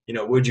Bitcoin,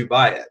 would you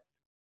buy it?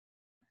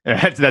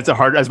 That's a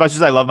hard, as much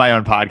as I love my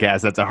own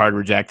podcast, that's a hard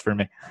reject for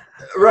me.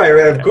 Right,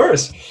 of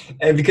course.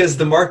 And because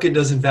the market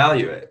doesn't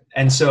value it.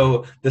 And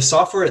so the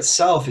software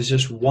itself is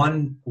just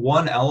one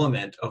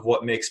element of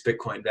what makes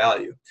Bitcoin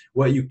value.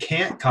 What you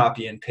can't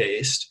copy and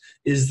paste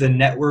is the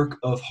network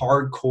of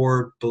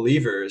hardcore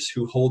believers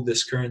who hold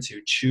this currency,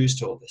 who choose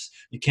to hold this.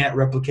 You can't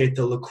replicate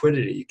the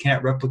liquidity. You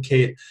can't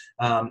replicate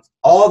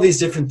all these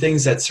different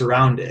things that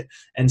surround it.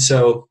 And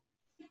so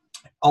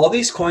all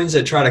these coins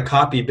that try to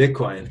copy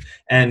Bitcoin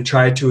and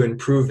try to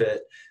improve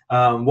it,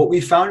 what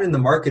we found in the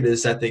market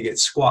is that they get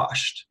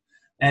squashed.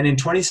 And in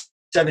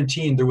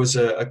 2017, there was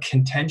a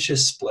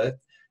contentious split.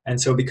 And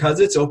so because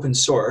it's open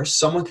source,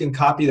 someone can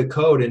copy the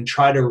code and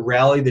try to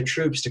rally the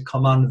troops to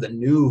come onto the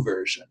new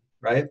version,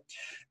 right?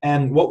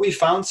 And what we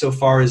found so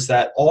far is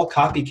that all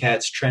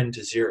copycats trend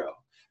to zero.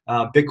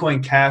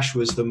 Bitcoin Cash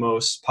was the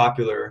most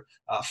popular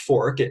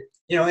fork. It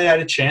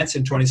had a chance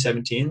in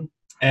 2017,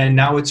 and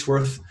now it's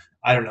worth,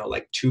 I don't know,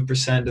 like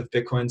 2% of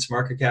Bitcoin's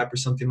market cap or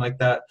something like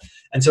that.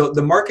 And so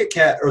the market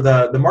cap, or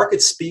the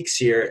market speaks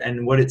here,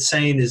 and what it's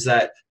saying is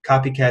that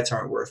copycats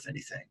aren't worth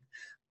anything.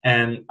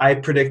 And I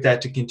predict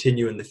that to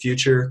continue in the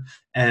future.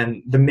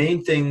 And the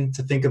main thing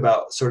to think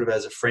about sort of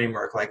as a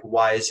framework, like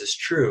why is this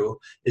true,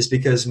 is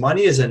because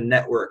money is a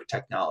network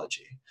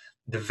technology.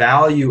 The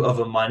value of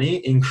a money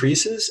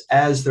increases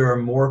as there are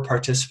more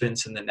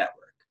participants in the network.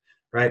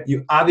 Right?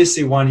 You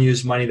obviously want to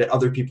use money that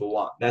other people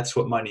want. That's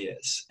what money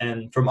is.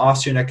 And from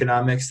Austrian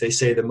economics, they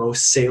say the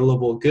most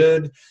saleable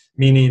good,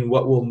 meaning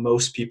what will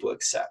most people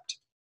accept.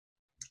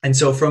 And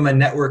so from a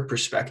network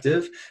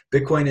perspective,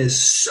 Bitcoin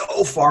is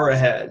so far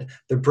ahead.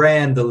 The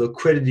brand, the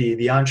liquidity,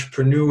 the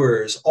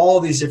entrepreneurs, all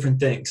these different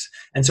things.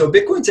 And so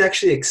Bitcoin's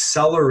actually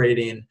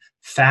accelerating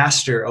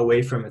faster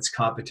away from its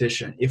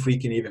competition, if we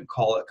can even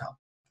call it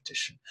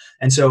competition.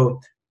 And so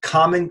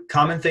common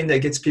thing that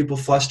gets people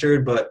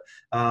flustered, but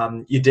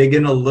you dig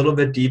in a little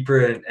bit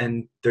deeper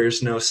and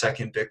there's no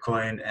second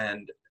Bitcoin,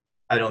 and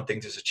I don't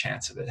think there's a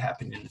chance of it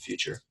happening in the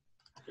future.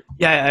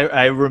 Yeah,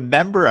 I'm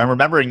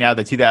remembering now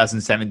the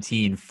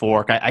 2017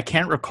 fork. I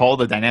can't recall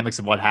the dynamics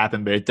of what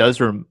happened, but it does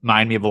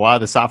remind me of a lot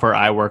of the software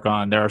I work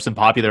on. There are some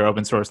popular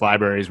open source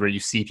libraries where you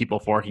see people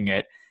forking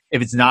it.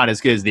 If it's not as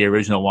good as the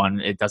original one,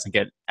 it doesn't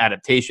get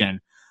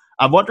adaptation.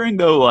 I'm wondering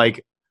though,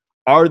 like,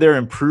 are there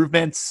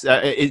improvements?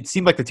 It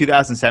seemed like the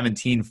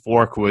 2017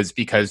 fork was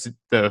because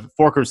the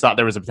forkers thought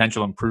there was a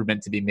potential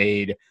improvement to be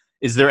made.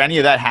 Is there any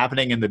of that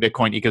happening in the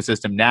Bitcoin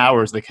ecosystem now,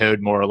 or is the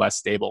code more or less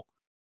stable?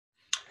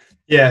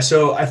 Yeah,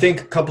 so I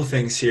think a couple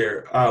things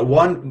here.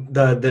 One,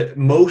 the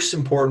most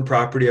important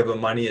property of a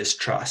money is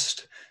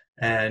trust,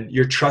 and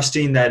you're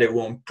trusting that it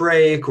won't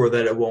break or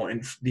that it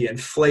won't be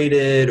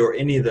inflated or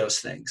any of those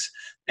things.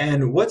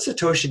 And what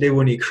Satoshi did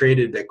when he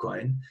created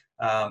Bitcoin,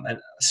 a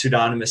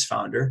pseudonymous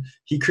founder,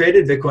 he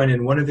created Bitcoin,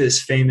 and one of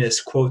his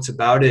famous quotes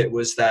about it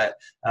was that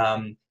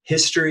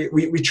history.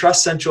 We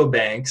trust central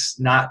banks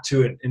not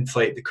to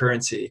inflate the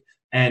currency,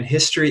 and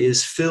history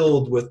is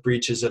filled with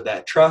breaches of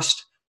that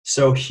trust.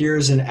 So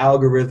here's an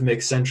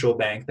algorithmic central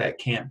bank that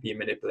can't be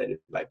manipulated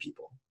by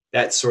people.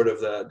 That's sort of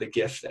the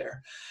gift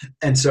there.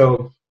 And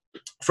so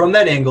from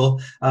that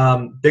angle,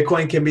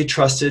 Bitcoin can be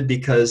trusted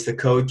because the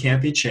code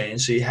can't be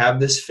changed. So you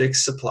have this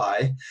fixed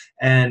supply.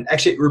 And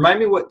actually, remind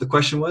me what the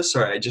question was.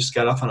 Sorry, I just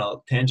got off on a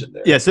tangent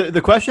there. Yeah, so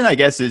the question, I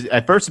guess, is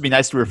at first it'd be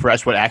nice to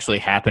refresh what actually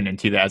happened in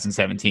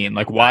 2017.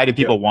 Like, why do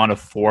people want to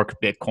fork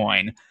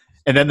Bitcoin?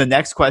 And then the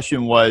next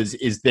question was,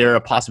 is there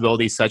a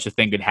possibility such a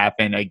thing could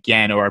happen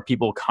again, or are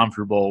people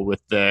comfortable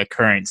with the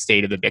current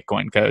state of the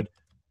Bitcoin code?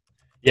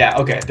 Yeah,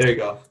 okay, there you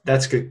go.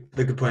 That's good.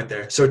 The good point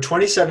there. So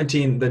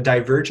 2017, the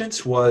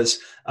divergence was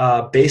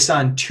based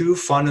on two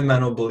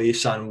fundamental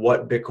beliefs on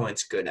what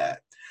Bitcoin's good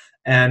at.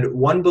 And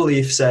one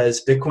belief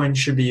says Bitcoin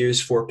should be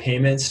used for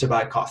payments to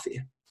buy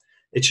coffee.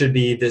 It should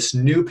be this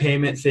new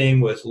payment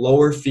thing with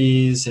lower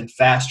fees and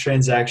fast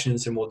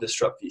transactions and will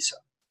disrupt Visa.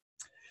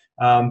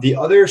 The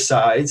other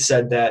side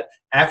said that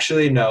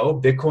actually, no,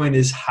 Bitcoin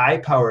is high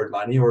powered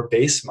money or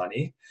base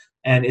money.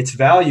 And its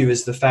value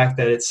is the fact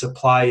that its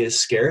supply is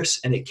scarce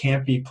and it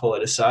can't be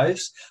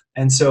politicized.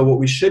 And so, what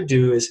we should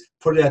do is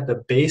put it at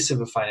the base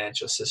of a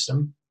financial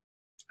system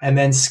and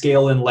then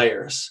scale in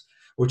layers,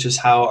 which is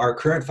how our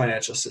current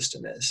financial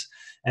system is.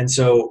 And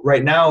so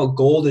right now,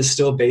 gold is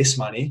still base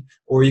money,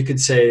 or you could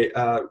say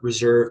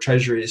reserve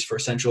treasuries for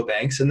central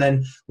banks. And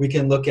then we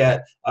can look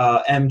at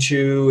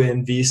M2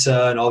 and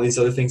Visa and all these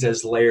other things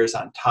as layers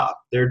on top.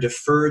 They're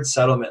deferred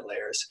settlement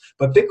layers.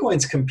 But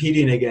Bitcoin's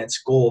competing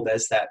against gold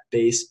as that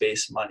base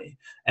money.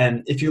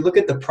 And if you look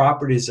at the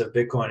properties of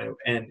Bitcoin,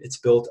 and it's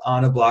built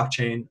on a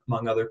blockchain,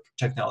 among other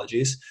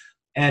technologies,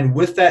 and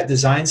with that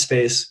design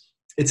space,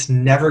 it's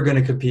never going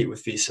to compete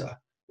with Visa.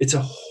 It's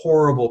a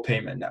horrible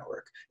payment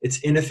network. It's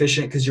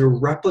inefficient because you're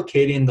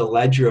replicating the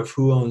ledger of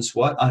who owns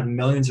what on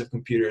millions of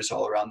computers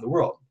all around the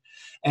world.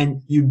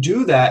 And you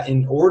do that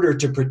in order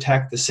to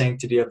protect the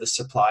sanctity of the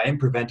supply and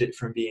prevent it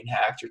from being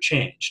hacked or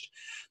changed.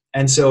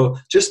 And so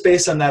just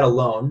based on that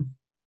alone,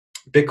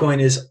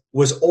 Bitcoin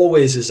was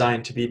always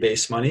designed to be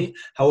base money.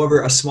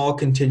 However, a small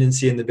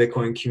contingency in the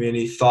Bitcoin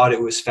community thought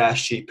it was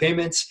fast, cheap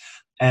payments.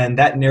 And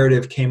that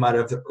narrative came out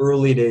of the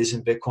early days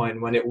in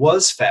Bitcoin when it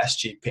was fast,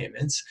 cheap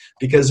payments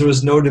because there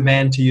was no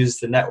demand to use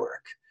the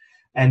network.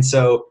 And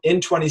so in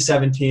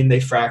 2017,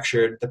 they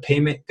fractured. The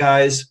payment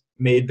guys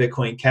made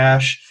Bitcoin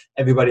Cash.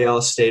 Everybody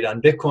else stayed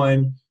on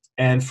Bitcoin.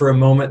 And for a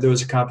moment, there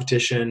was a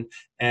competition.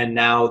 And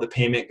now the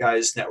payment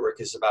guys network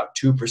is about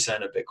 2%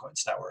 of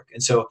Bitcoin's network.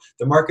 And so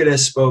the market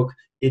has spoke.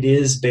 It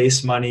is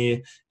base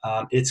money.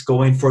 It's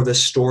going for the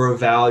store of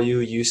value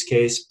use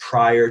case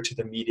prior to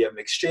the medium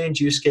exchange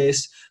use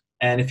case.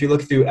 And if you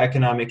look through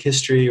economic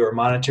history or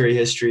monetary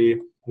history,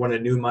 when a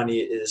new money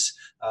is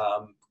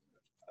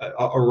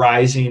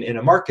arising in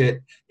a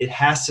market, it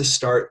has to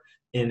start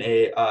in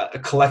a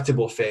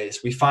collectible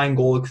phase. We find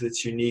gold because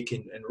it's unique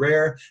and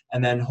rare,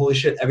 and then holy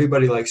shit,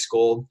 everybody likes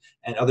gold,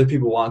 and other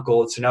people want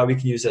gold, so now we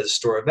can use it as a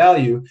store of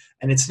value.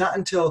 And it's not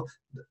until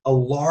a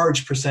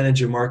large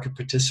percentage of market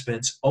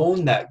participants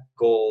own that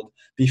gold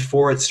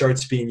before it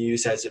starts being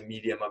used as a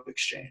medium of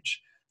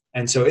exchange.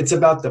 And so it's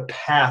about the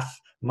path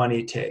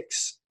money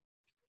takes.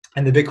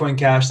 And the Bitcoin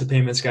Cash, the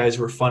payments guys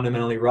were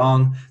fundamentally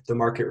wrong. The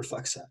market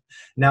reflects that.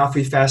 Now, if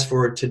we fast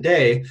forward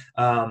today,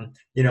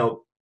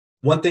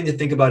 one thing to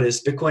think about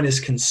is Bitcoin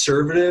is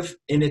conservative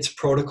in its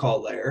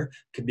protocol layer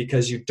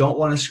because you don't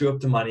want to screw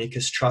up the money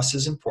because trust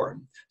is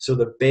important. So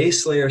the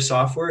base layer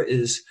software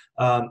is,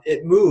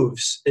 it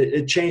moves,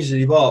 it changes,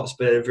 it evolves,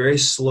 but at a very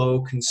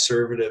slow,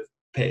 conservative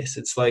pace.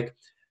 It's like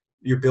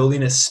you're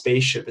building a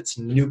spaceship. It's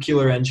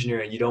nuclear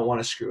engineering. You don't want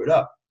to screw it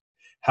up.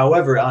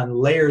 However, on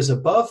layers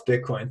above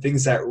Bitcoin,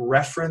 things that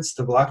reference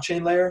the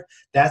blockchain layer,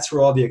 that's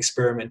where all the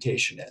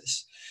experimentation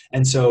is.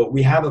 And so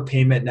we have a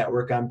payment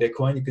network on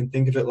Bitcoin. You can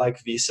think of it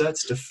like Visa.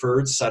 It's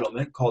deferred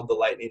settlement called the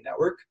Lightning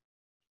Network.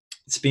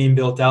 It's being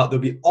built out.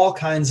 There'll be all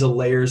kinds of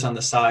layers on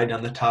the side,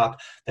 on the top,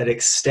 that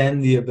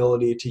extend the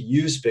ability to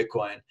use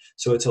Bitcoin.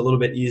 So it's a little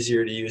bit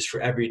easier to use for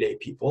everyday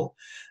people.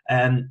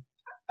 And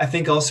I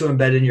think also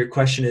embedded in your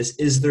question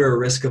is there a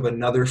risk of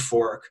another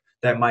fork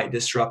that might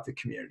disrupt the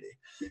community?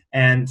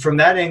 And from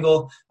that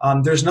angle,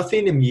 there's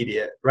nothing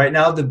immediate. Right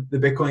now, the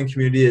Bitcoin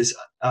community is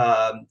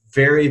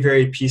very,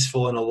 very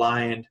peaceful and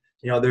aligned.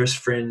 There's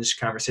fringe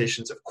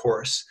conversations, of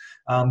course.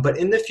 But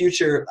in the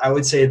future, I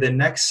would say the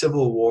next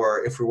civil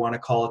war, if we want to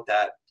call it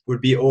that,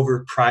 would be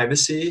over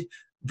privacy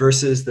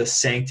versus the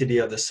sanctity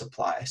of the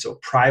supply. So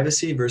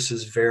privacy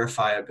versus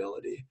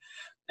verifiability.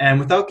 And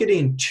without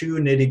getting too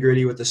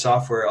nitty-gritty with the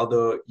software,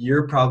 although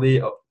you're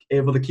probably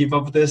able to keep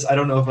up with this, I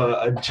don't know if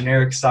a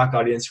generic stock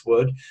audience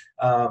would.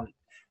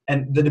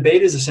 And the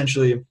debate is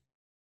essentially,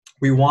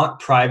 we want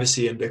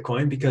privacy in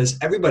Bitcoin because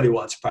everybody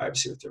wants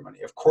privacy with their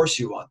money. Of course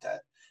you want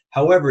that.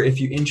 However,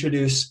 if you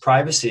introduce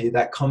privacy,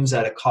 that comes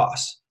at a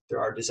cost. There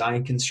are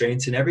design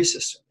constraints in every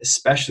system,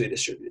 especially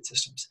distributed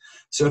systems.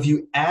 So if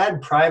you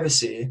add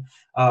privacy,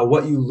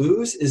 what you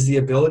lose is the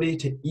ability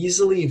to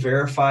easily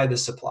verify the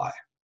supply.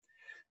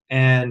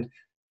 And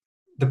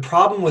the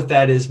problem with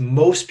that is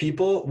most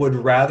people would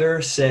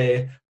rather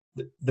say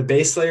the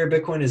base layer of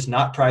Bitcoin is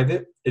not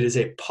private. It is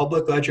a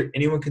public ledger.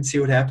 Anyone can see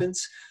what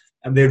happens.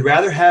 And they'd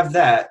rather have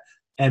that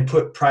and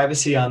put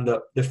privacy on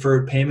the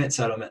deferred payment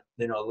settlement,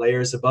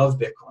 layers above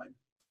Bitcoin.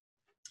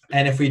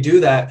 And if we do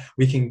that,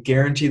 we can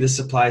guarantee the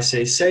supply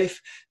stays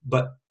safe,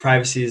 but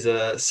privacy is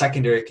a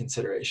secondary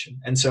consideration.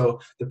 And so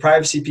the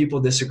privacy people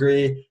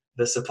disagree.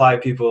 The supply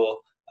people,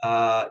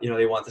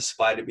 they want the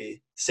supply to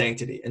be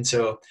sanctity. And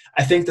so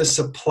I think the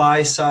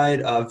supply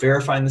side,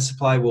 verifying the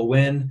supply, will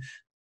win.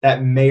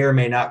 That may or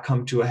may not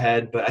come to a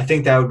head, but I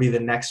think that would be the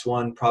next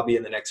one, probably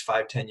in the next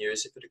 5-10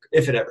 years,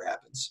 if it ever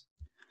happens.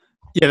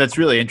 Yeah, that's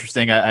really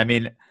interesting. I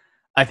mean,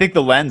 I think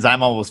the lens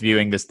I'm almost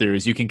viewing this through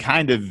is you can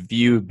kind of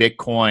view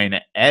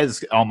Bitcoin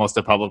as almost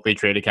a publicly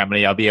traded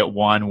company, albeit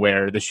one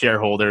where the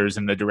shareholders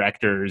and the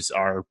directors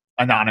are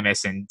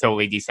anonymous and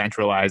totally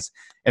decentralized.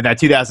 And that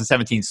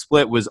 2017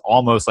 split was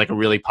almost like a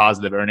really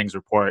positive earnings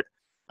report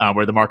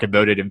where the market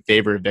voted in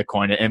favor of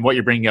Bitcoin. And what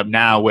you're bringing up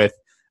now with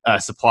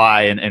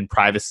supply and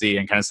privacy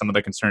and kind of some of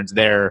the concerns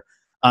there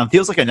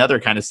feels like another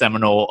kind of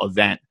seminal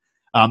event.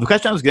 The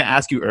question I was going to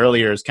ask you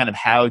earlier is kind of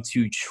how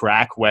to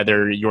track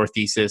whether your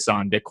thesis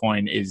on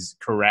Bitcoin is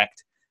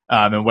correct,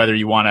 and whether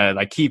you want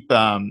to keep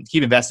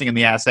investing in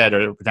the asset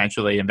or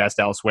potentially invest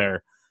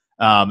elsewhere.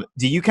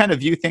 Do you kind of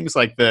view things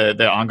like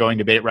the ongoing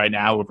debate right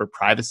now over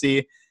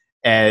privacy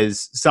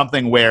as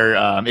something where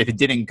if it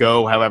didn't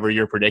go however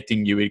you're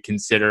predicting, you would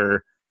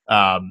consider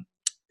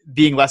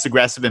being less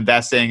aggressive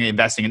investing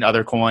in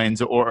other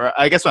coins? Or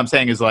I guess what I'm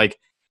saying is,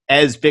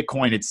 as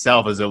Bitcoin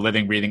itself as a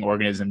living, breathing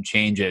organism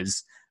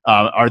changes,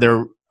 are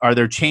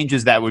there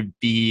changes that would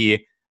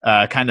be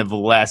kind of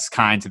less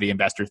kind to the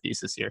investor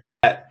thesis here?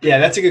 Yeah,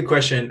 that's a good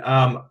question.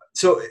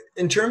 So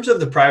in terms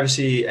of the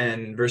privacy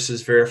and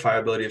versus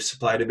verifiability of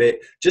supply debate,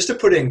 just to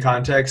put it in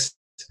context,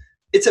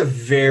 it's a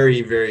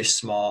very, very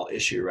small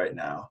issue right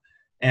now.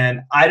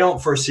 And I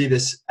don't foresee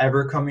this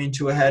ever coming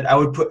to a head. I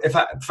would put, if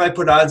I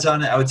put odds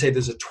on it, I would say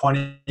there's a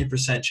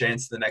 20%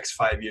 chance in the next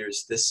 5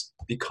 years this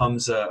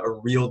becomes a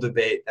real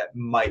debate that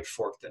might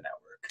fork the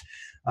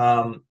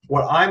network.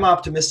 What I'm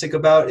optimistic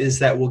about is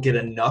that we'll get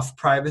enough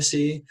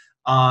privacy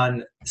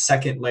on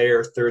second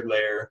layer, third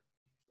layer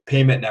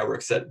payment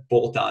networks that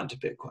bolt on to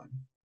Bitcoin.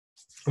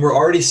 We're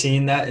already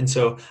seeing that, and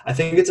so I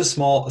think it's a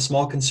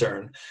small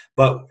concern.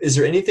 But is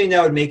there anything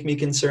that would make me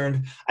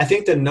concerned? I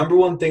think the number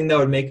one thing that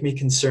would make me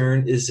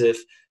concerned is if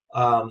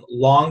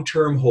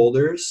long-term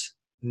holders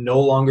no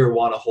longer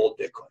want to hold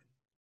Bitcoin.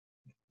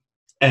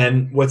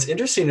 And what's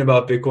interesting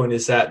about Bitcoin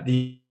is that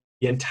the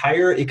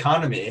entire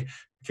economy,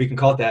 if we can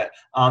call it that,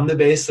 on the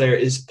base layer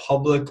is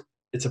public.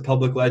 It's a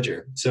public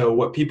ledger. So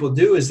what people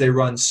do is they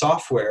run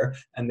software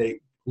and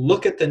they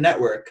look at the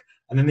network,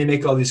 and then they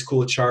make all these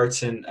cool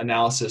charts and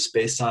analysis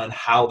based on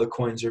how the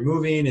coins are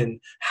moving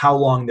and how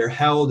long they're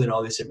held and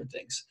all these different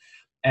things.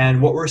 And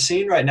what we're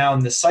seeing right now in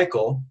this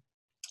cycle,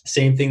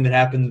 same thing that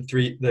happened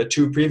the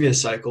two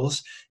previous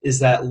cycles, is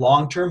that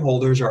long-term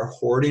holders are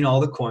hoarding all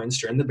the coins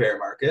during the bear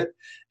market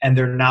and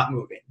they're not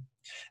moving.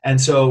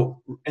 And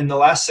so in the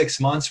last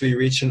 6 months, we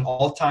reached an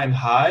all-time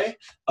high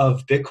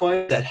of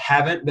Bitcoin that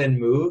haven't been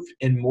moved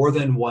in more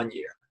than 1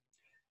 year.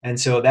 And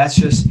so that's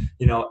just,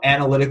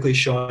 analytically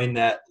showing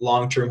that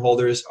long-term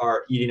holders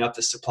are eating up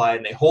the supply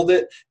and they hold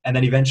it. And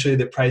then eventually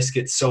the price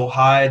gets so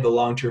high, the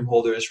long-term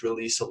holders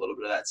release a little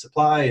bit of that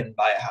supply and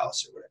buy a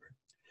house or whatever.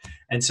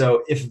 And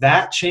so if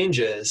that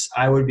changes,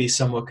 I would be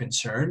somewhat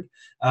concerned.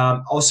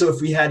 Also,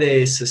 if we had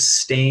a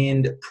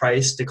sustained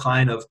price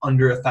decline of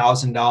under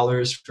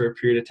 $1,000 for a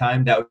period of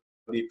time, that would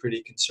be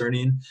pretty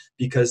concerning,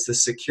 because the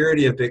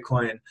security of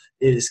Bitcoin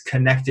is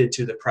connected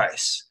to the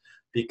price,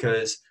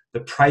 because the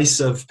price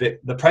of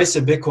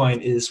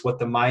Bitcoin is what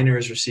the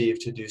miners receive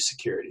to do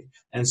security.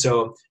 And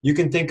so you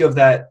can think of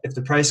that, if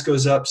the price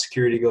goes up,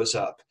 security goes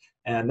up.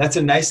 And that's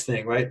a nice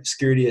thing, right?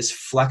 Security is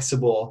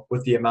flexible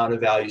with the amount of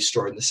value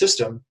stored in the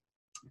system.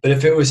 But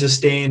if it was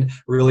sustained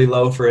really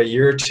low for a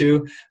year or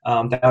two,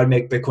 that would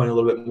make Bitcoin a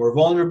little bit more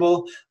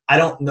vulnerable. I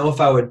don't know if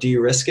I would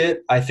de-risk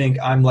it. I think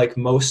I'm like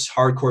most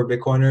hardcore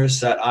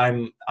Bitcoiners, that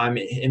I'm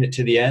in it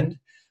to the end.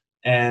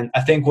 And I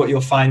think what you'll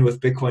find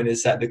with Bitcoin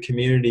is that the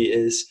community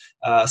is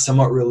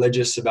somewhat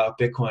religious about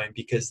Bitcoin,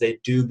 because they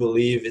do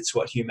believe it's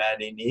what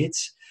humanity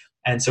needs.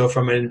 And so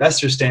from an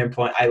investor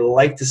standpoint, I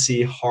like to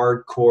see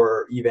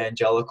hardcore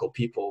evangelical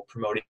people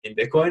promoting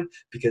Bitcoin,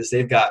 because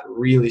they've got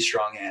really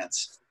strong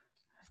hands.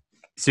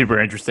 Super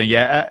interesting.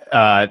 Yeah,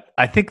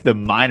 I think the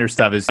miner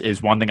stuff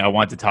is one thing I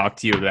want to talk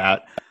to you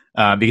about,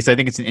 because I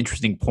think it's an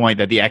interesting point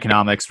that the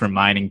economics for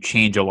mining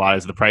change a lot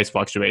as the price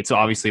fluctuates. So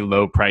obviously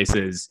low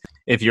prices,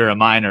 if you're a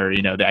miner,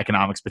 the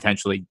economics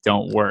potentially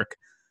don't work.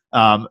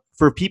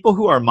 for people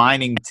who are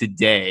mining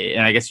today,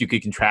 and I guess you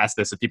could contrast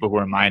this with people who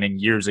were mining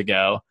years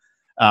ago,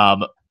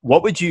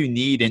 what would you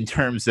need in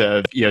terms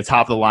of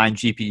top of the line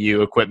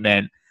GPU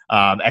equipment,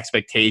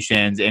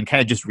 expectations, and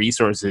kind of just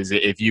resources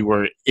if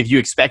you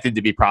expected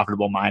to be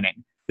profitable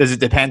mining? Does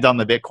it depend on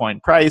the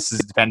Bitcoin price?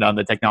 Does it depend on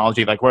the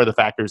technology? Like, what are the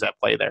factors at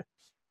play there?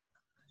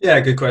 Yeah,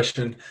 good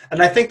question.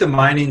 And I think the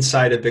mining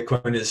side of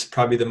Bitcoin is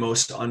probably the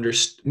most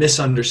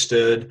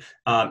misunderstood,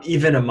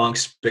 even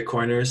amongst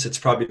Bitcoiners. It's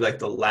probably like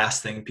the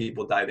last thing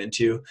people dive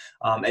into.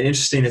 And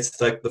interesting,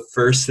 it's like the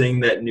first thing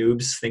that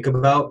noobs think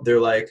about. They're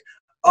like,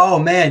 oh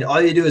man,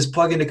 all you do is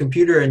plug in a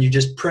computer and you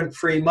just print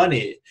free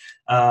money.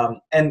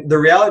 And the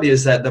reality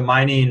is that the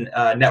mining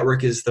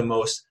network is the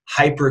most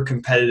hyper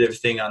competitive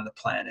thing on the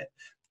planet.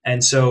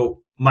 And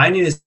so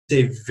mining is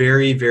a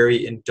very,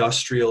 very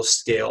industrial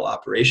scale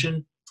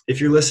operation. If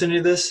you're listening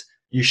to this,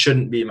 you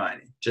shouldn't be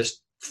mining.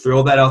 Just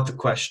throw that out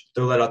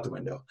the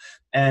window.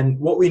 And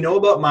what we know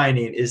about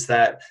mining is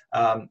that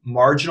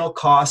marginal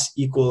cost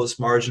equals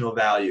marginal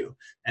value.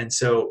 And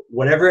so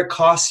whatever it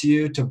costs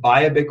you to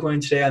buy a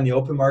Bitcoin today on the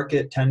open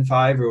market,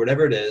 10.5 or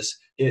whatever it is,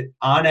 it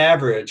on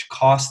average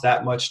costs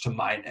that much to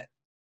mine it.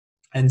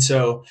 And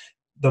so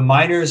the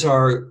miners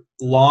are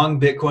long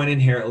Bitcoin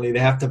inherently. They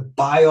have to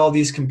buy all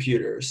these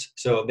computers.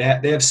 So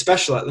they have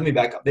specialized, let me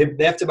back up. They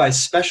have to buy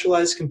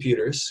specialized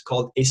computers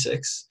called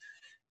ASICs.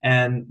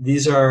 And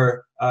these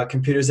are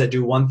computers that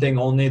do one thing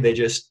only. They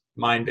just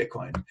mine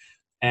Bitcoin.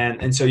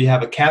 And so you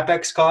have a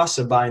CapEx cost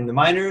of buying the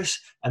miners,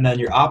 and then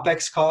your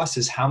OpEx cost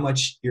is how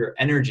much your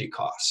energy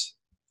costs.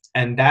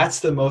 And that's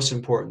the most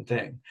important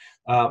thing.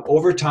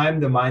 Over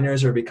time, the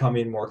miners are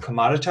becoming more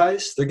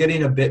commoditized. They're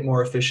getting a bit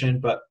more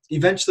efficient, but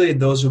eventually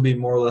those will be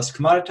more or less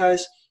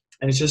commoditized.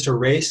 And it's just a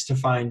race to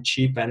find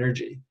cheap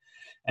energy.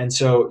 And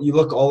so you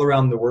look all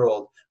around the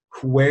world,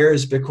 where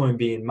is Bitcoin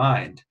being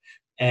mined?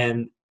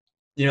 And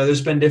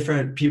there's been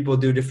different people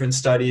do different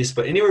studies,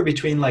 but anywhere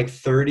between like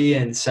 30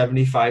 and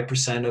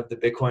 75% of the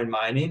Bitcoin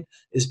mining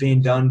is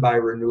being done by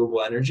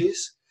renewable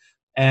energies.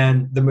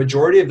 And the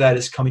majority of that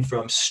is coming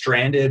from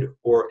stranded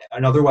or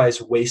an otherwise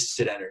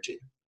wasted energy.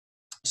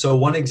 So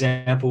one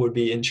example would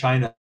be in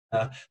China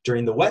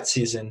during the wet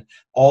season,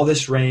 all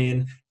this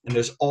rain and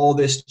there's all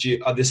this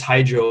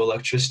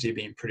hydroelectricity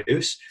being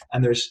produced,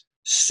 and there's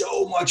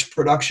so much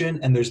production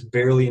and there's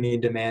barely any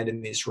demand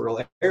in these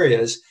rural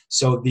areas.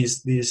 So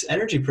these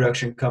energy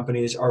production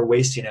companies are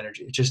wasting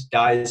energy. It just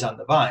dies on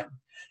the vine.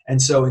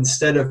 And so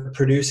instead of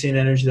producing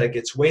energy that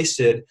gets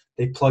wasted,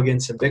 they plug in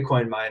some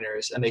Bitcoin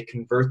miners and they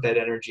convert that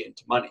energy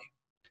into money.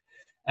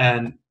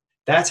 And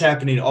that's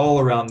happening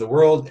all around the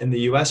world. In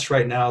the US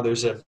right now,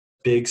 there's a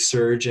big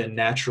surge in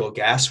natural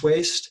gas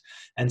waste.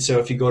 And so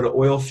if you go to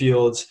oil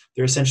fields,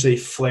 they're essentially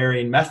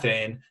flaring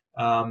methane.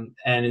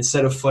 And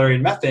instead of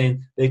flaring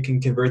methane, they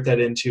can convert that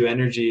into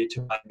energy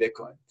to mine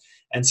Bitcoin.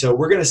 And so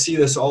we're going to see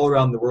this all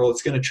around the world.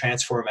 It's going to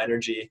transform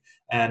energy.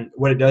 And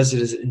what it does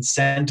is it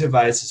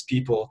incentivizes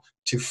people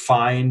to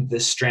find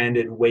this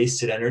stranded,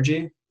 wasted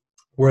energy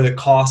where the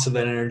cost of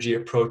that energy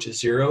approaches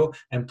zero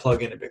and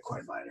plug in a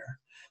Bitcoin miner.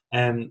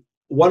 And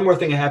one more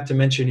thing I have to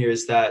mention here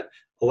is that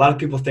a lot of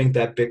people think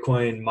that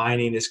Bitcoin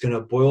mining is going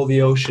to boil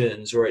the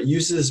oceans, or it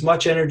uses as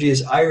much energy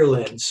as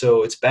Ireland,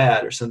 so it's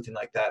bad or something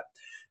like that.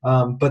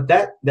 But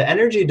the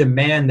energy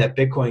demand that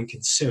Bitcoin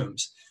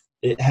consumes,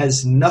 it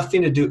has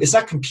nothing to do, it's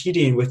not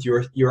competing with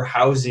your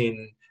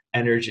housing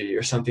energy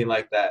or something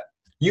like that.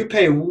 You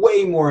pay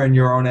way more in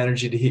your own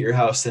energy to heat your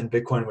house than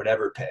Bitcoin would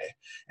ever pay.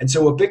 And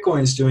so what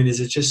Bitcoin is doing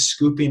is it's just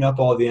scooping up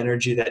all the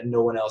energy that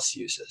no one else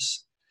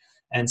uses.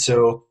 And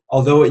so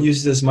although it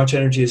uses as much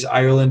energy as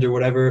Ireland or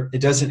whatever, it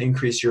doesn't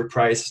increase your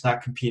price. It's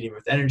not competing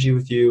with energy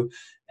with you.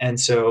 And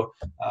so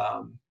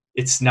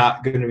it's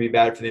not going to be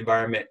bad for the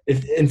environment.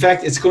 In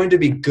fact, it's going to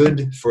be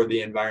good for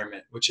the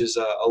environment, which is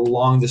a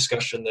long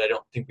discussion that I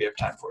don't think we have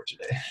time for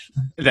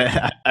today.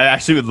 I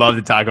actually would love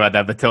to talk about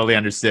that, but totally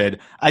understood.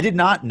 I did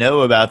not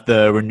know about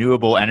the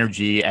renewable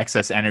energy,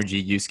 excess energy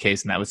use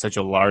case, and that was such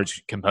a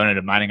large component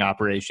of mining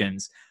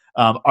operations.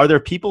 Are there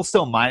people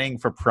still mining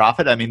for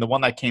profit? I mean, the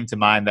one that came to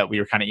mind that we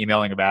were kind of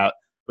emailing about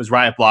was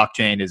Riot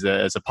Blockchain is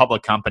a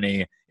public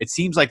company. It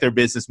seems like their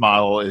business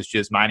model is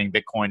just mining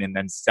Bitcoin and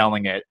then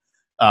selling it.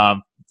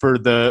 For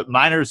the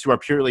miners who are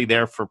purely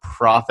there for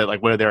profit,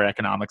 like what do their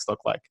economics look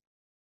like?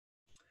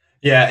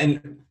 Yeah,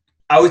 and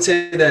I would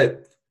say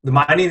that the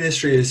mining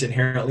industry is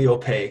inherently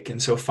opaque,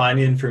 and so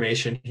finding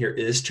information here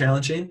is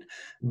challenging,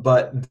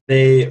 but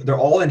they're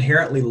all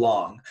inherently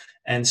long.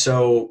 And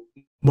so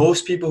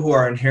most people who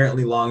are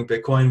inherently long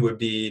Bitcoin would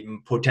be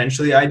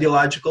potentially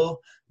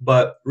ideological,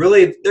 but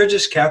really they're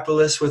just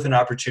capitalists with an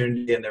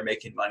opportunity and they're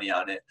making money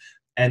on it.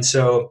 And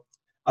so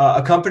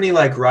a company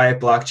like Riot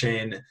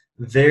Blockchain,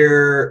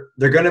 they're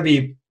going to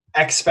be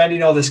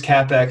expending all this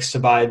capex to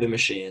buy the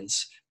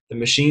machines. The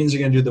machines are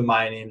going to do the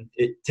mining.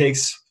 It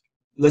takes,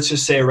 let's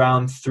just say,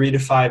 around 3 to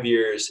 5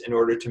 years in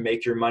order to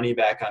make your money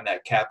back on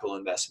that capital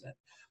investment.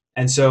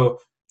 And so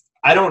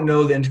I don't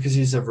know the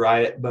intricacies of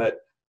Riot, but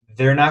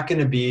they're not going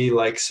to be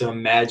like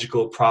some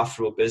magical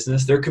profitable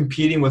business. They're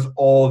competing with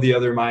all the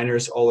other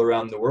miners all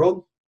around the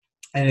world.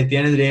 And at the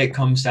end of the day, it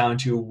comes down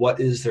to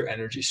what is their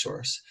energy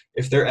source.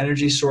 If their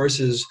energy source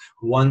is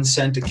 1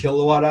 cent a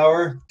kilowatt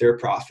hour, they're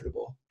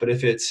profitable. But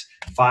if it's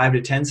 5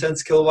 to 10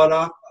 cents kilowatt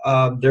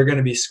hour, they're going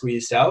to be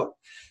squeezed out.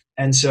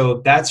 And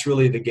so that's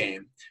really the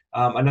game.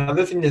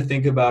 Another thing to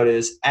think about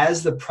is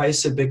as the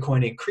price of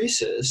Bitcoin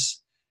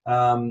increases,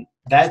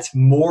 that's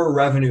more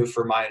revenue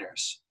for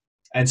miners.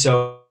 And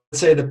so let's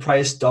say the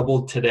price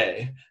doubled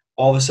today.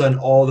 All of a sudden,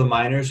 all the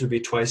miners would be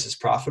twice as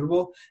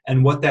profitable.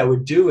 And what that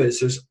would do is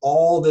there's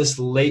all this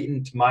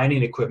latent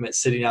mining equipment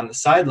sitting on the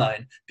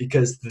sideline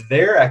because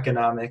their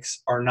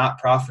economics are not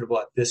profitable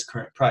at this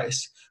current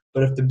price.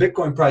 But if the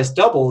Bitcoin price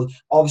doubled,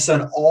 all of a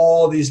sudden,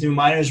 all these new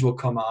miners will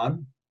come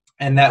on,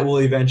 and that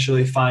will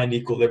eventually find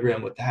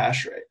equilibrium with the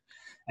hash rate.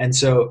 And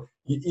so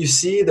you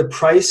see the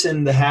price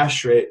and the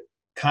hash rate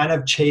kind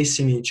of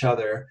chasing each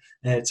other,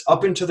 and it's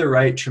up and to the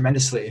right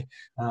tremendously,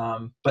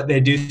 but they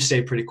do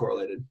stay pretty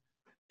correlated.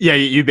 Yeah,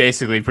 you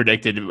basically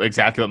predicted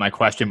exactly what my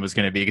question was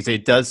going to be, because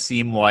it does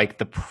seem like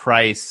the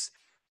price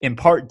in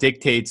part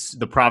dictates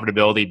the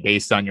profitability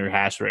based on your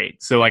hash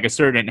rate. So like a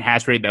certain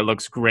hash rate that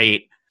looks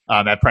great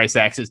at price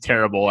X is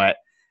terrible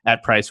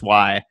at price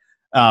Y.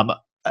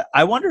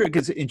 I wonder,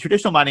 because in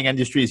traditional mining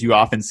industries, you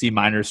often see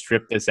miners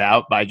strip this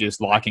out by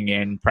just locking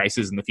in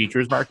prices in the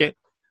futures market.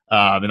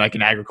 And like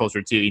in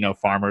agriculture too,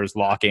 farmers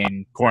lock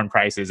in corn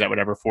prices at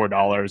whatever,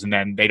 $4, and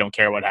then they don't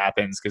care what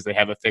happens because they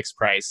have a fixed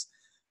price.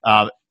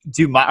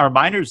 Are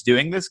miners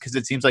doing this? Because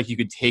it seems like you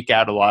could take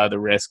out a lot of the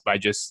risk by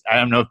just, I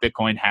don't know if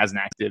Bitcoin has an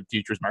active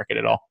futures market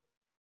at all.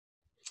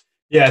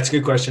 Yeah, it's a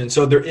good question.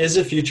 So there is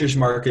a futures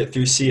market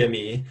through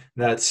CME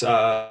that's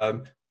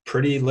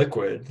pretty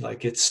liquid.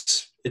 Like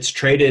it's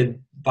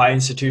traded by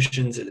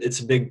institutions. It's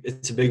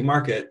a big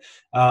market.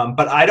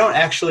 But I don't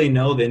actually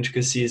know the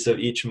intricacies of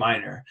each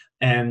miner.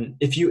 And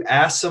if you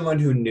ask someone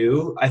who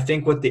knew, I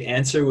think what the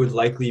answer would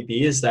likely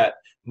be is that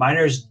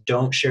miners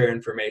don't share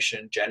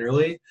information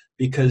generally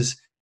because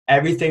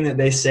everything that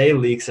they say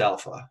leaks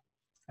alpha.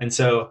 And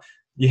so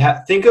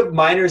think of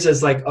miners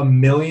as like a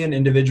million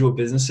individual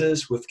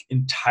businesses with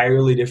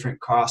entirely different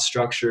cost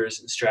structures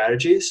and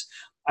strategies.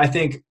 I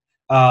think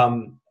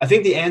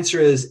the answer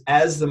is,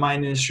 as the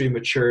mining industry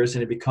matures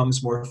and it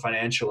becomes more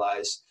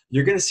financialized,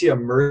 you're going to see a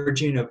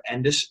merging of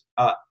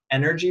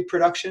energy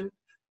production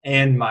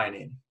and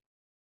mining.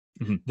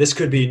 Mm-hmm. This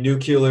could be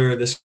nuclear.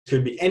 This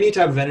could be any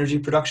type of energy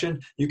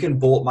production. You can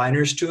bolt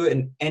miners to it,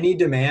 and any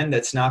demand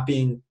that's not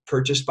being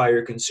purchased by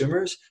your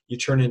consumers, you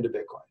turn into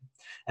Bitcoin.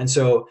 And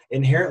so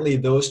inherently,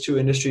 those two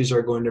industries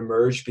are going to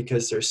merge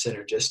because they're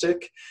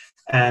synergistic.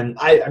 And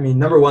I mean,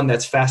 number one,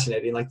 that's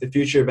fascinating. Like the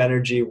future of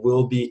energy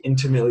will be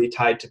intimately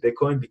tied to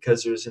Bitcoin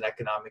because there's an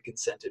economic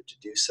incentive to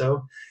do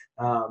so.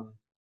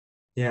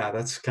 Yeah,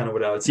 that's kind of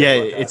what I would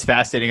say. Yeah, it's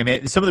fascinating. I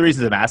mean, some of the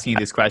reasons I'm asking you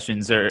these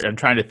questions are I'm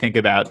trying to think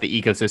about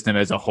the ecosystem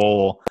as a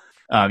whole.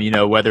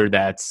 Whether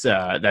that's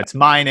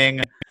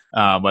mining,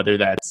 whether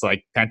that's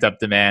like pent up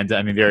demand.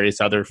 I mean,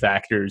 various other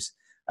factors.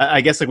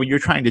 I guess like when you're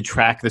trying to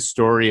track the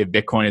story of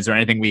Bitcoin, is there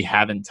anything we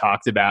haven't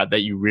talked about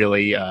that you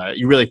really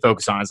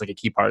focus on as like a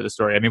key part of the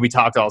story? I mean, we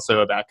talked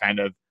also about kind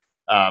of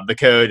the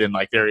code and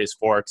like various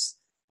forks,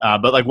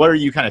 but like what are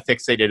you kind of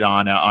fixated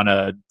on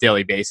a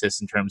daily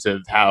basis in terms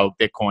of how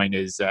Bitcoin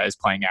is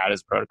playing out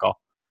as a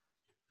protocol?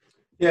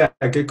 Yeah,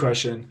 good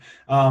question.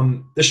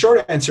 The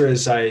short answer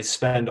is I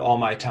spend all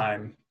my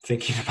time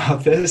thinking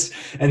about this,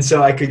 and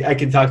so I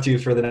could talk to you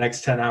for the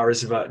next 10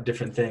 hours about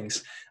different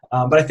things.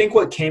 But I think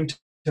what came to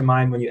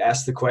mind when you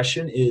asked the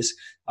question is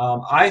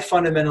I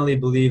fundamentally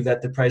believe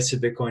that the price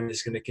of Bitcoin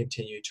is going to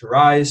continue to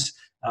rise.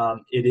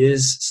 It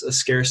is a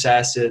scarce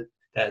asset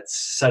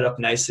that's set up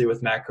nicely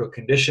with macro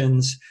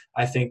conditions.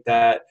 I think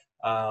that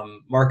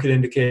market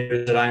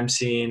indicators that I'm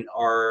seeing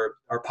are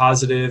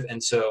positive,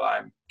 and so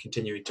I'm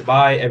continuing to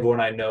buy.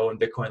 Everyone I know in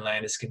Bitcoin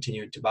land is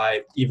continuing to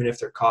buy, even if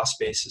their cost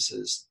basis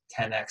is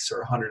 10x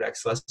or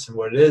 100x less than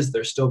what it is,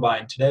 they're still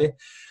buying today.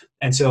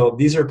 And so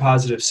these are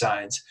positive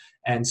signs.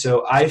 And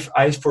so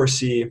I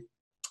foresee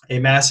a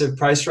massive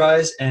price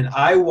rise, and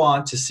I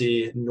want to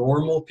see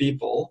normal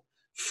people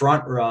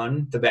front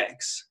run the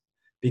banks,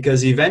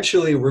 because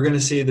eventually we're going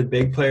to see the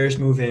big players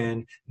move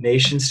in.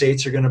 Nation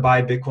states are going to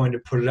buy Bitcoin to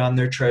put it on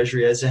their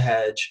treasury as a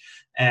hedge.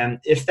 And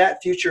if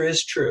that future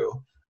is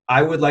true,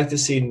 I would like to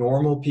see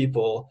normal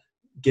people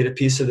get a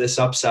piece of this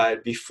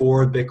upside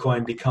before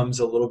Bitcoin becomes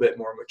a little bit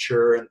more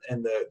mature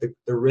and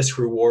the risk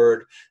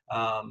reward,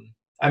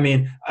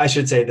 I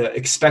should say the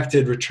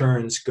expected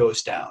returns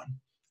goes down.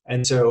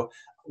 And so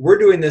we're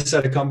doing this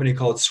at a company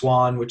called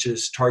Swan, which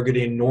is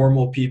targeting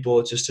normal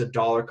people, just a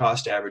dollar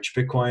cost average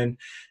Bitcoin.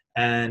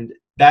 And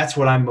that's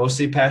what I'm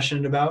mostly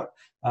passionate about.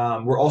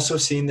 We're also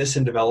seeing this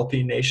in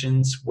developing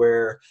nations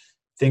where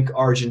think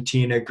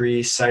Argentina,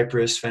 Greece,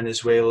 Cyprus,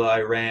 Venezuela,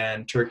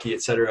 Iran, Turkey,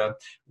 etc.,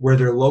 where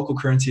their local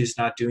currency is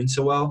not doing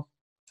so well.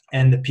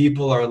 And the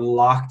people are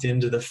locked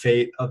into the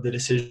fate of the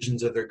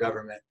decisions of their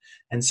government.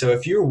 And so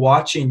if you're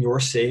watching your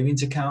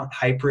savings account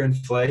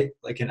hyperinflate,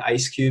 like an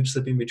ice cube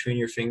slipping between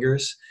your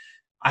fingers,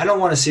 I don't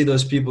want to see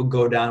those people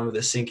go down with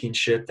a sinking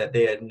ship that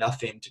they had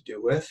nothing to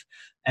do with.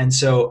 And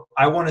so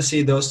I want to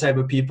see those type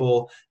of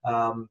people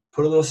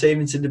put a little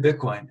savings into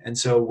Bitcoin. And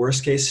so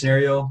worst case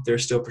scenario, they're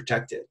still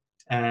protected.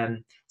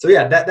 And so,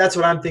 yeah, that's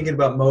what I'm thinking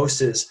about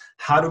most is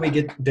how do we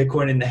get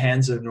Bitcoin in the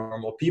hands of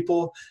normal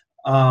people?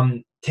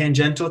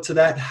 Tangential to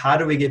that, how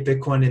do we get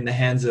Bitcoin in the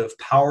hands of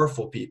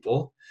powerful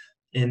people?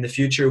 In the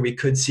future, we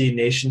could see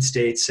nation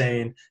states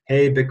saying,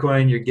 hey,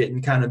 Bitcoin, you're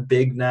getting kind of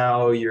big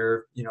now.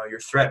 You're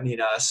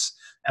threatening us.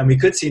 And we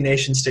could see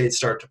nation states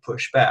start to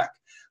push back.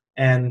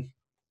 And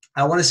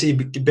I want to see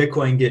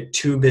Bitcoin get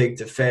too big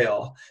to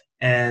fail.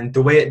 And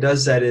the way it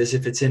does that is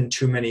if it's in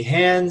too many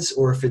hands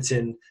or if it's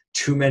in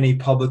too many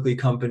publicly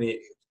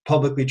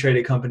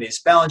traded companies'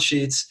 balance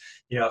sheets,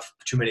 if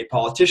too many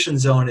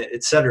politicians own it,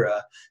 et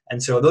cetera.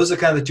 And so those are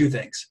kind of the two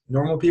things.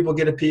 Normal people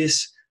get a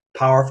piece,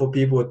 powerful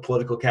people with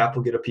political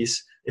capital get a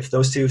piece. If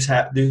those two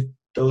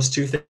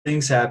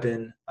things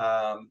happen,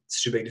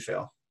 it's too big to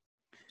fail.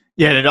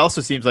 Yeah, and it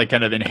also seems like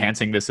kind of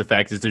enhancing this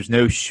effect is there's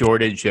no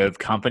shortage of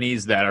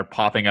companies that are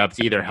popping up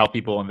to either help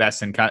people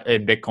invest in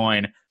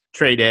Bitcoin,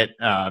 trade it.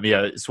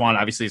 Swan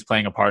obviously is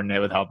playing a part in it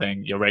with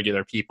helping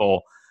regular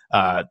people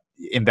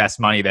invest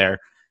money there.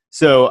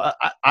 So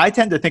I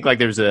tend to think like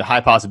there's a high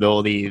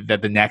possibility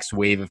that the next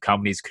wave of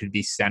companies could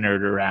be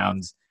centered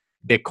around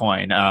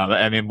Bitcoin.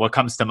 I mean, what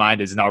comes to mind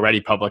is an already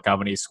public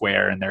company,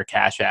 Square, and their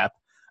Cash App.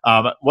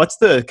 What's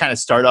the kind of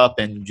startup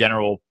and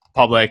general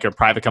public or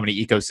private company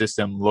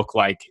ecosystem look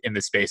like in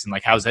this space, and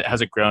like how's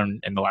it grown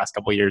in the last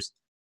couple of years?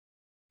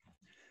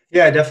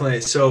 Yeah,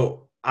 definitely.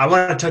 So I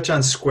want to touch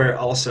on Square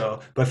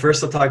also, but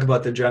first I'll talk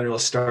about the general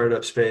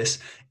startup space.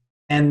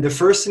 And the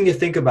first thing you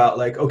think about,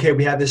 like, okay,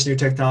 we have this new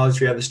technology,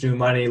 we have this new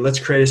money, let's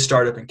create a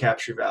startup and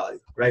capture value,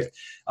 right?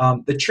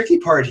 The tricky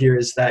part here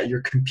is that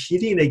you're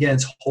competing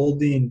against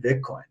holding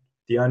Bitcoin,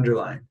 the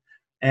underlying.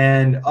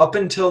 And up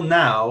until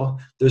now,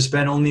 there's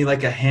been only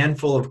like a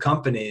handful of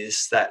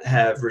companies that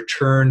have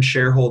returned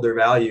shareholder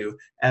value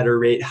at a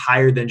rate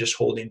higher than just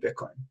holding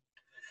Bitcoin.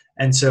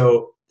 And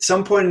so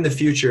some point in the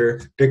future,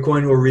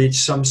 Bitcoin will reach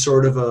some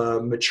sort of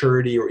a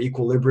maturity or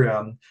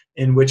equilibrium,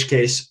 in which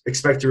case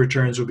expected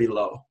returns will be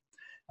low.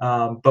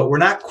 But we're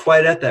not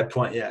quite at that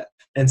point yet.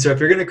 And so if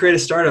you're going to create a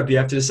startup, you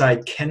have to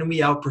decide, can we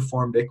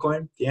outperform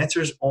Bitcoin? The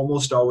answer is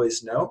almost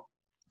always no.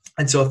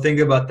 And so think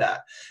about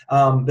that.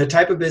 The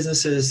type of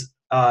businesses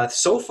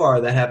so far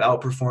that have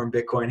outperformed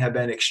Bitcoin have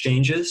been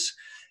exchanges.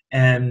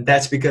 And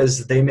that's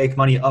because they make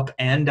money up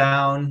and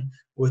down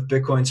with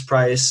Bitcoin's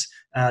price.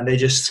 They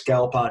just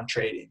scalp on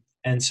trading.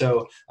 And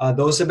so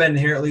those have been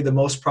inherently the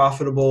most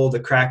profitable,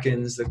 the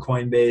Krakens, the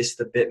Coinbase,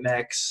 the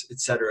BitMEX, et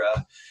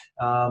cetera.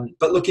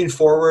 But looking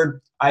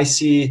forward, I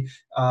see,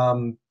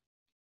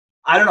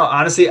 I don't know,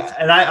 honestly,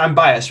 and I'm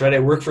biased, right? I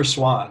work for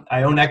Swan.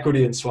 I own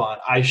equity in Swan.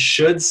 I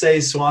should say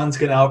Swan's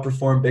going to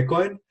outperform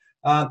Bitcoin,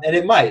 and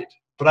it might,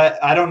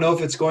 but I don't know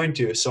if it's going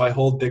to, so I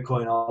hold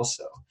Bitcoin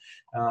also.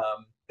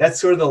 That's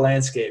sort of the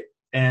landscape.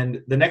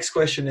 And the next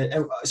question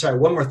is, sorry,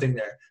 one more thing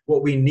there.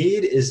 What we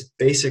need is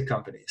basic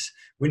companies.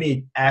 We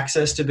need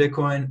access to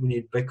Bitcoin, we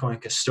need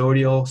Bitcoin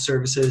custodial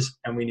services,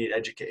 and we need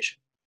education.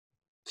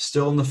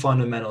 Still in the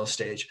fundamental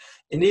stage.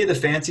 Any of the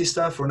fancy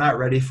stuff we're not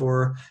ready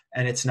for,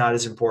 and it's not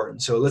as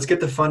important. So let's get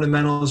the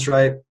fundamentals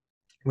right.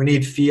 We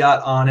need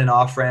fiat on and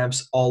off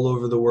ramps all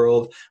over the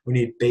world. We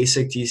need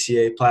basic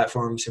DCA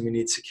platforms, and we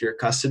need secure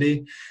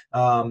custody.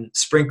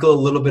 Sprinkle a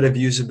little bit of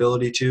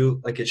usability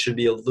too. Like it should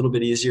be a little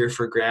bit easier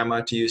for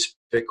grandma to use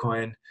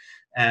Bitcoin.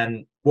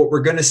 And what we're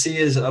going to see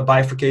is a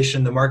bifurcation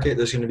in the market.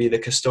 There's going to be the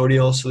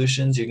custodial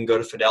solutions. You can go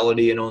to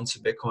Fidelity and own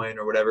some Bitcoin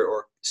or whatever,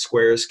 or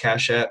Square's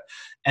Cash App.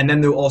 And then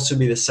there'll also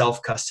be the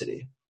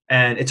self-custody.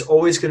 And it's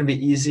always going to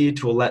be easy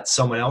to let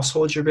someone else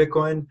hold your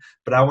Bitcoin.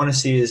 But I want to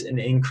see is an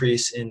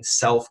increase in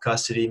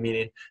self-custody,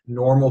 meaning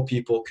normal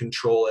people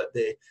control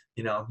it.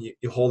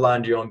 You hold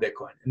on to your own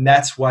Bitcoin. And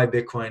that's why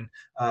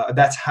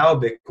that's how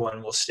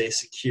Bitcoin will stay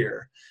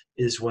secure,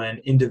 is when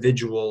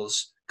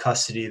individuals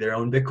custody their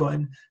own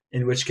Bitcoin,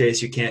 in which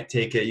case you can't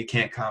take it, you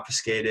can't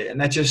confiscate it. And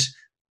that just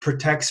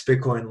protects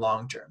Bitcoin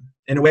long-term.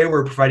 In a way,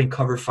 we're providing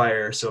cover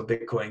fire so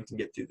Bitcoin can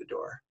get through the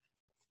door.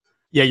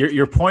 Yeah,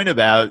 your point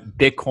about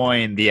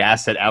Bitcoin, the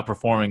asset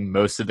outperforming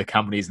most of the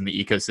companies in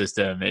the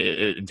ecosystem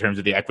in terms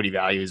of the equity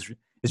value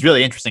is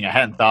really interesting. I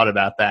hadn't thought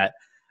about that.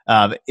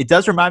 It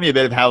does remind me a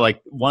bit of how like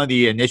one of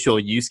the initial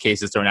use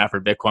cases thrown out for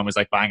Bitcoin was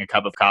like buying a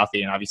cup of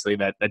coffee. And obviously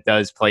that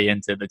does play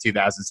into the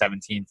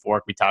 2017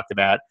 fork we talked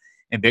about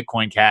in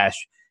Bitcoin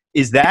Cash.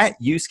 Is that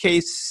use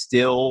case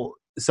still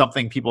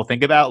something people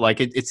think about? Like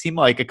it seemed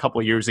like a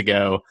couple of years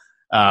ago,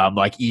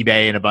 like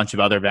eBay and a bunch of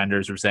other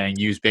vendors were saying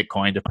use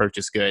Bitcoin to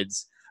purchase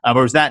goods.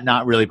 Or is that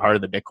not really part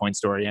of the Bitcoin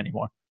story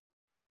anymore?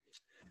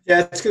 Yeah,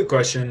 it's a good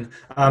question.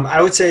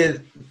 I would say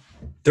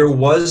there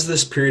was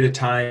this period of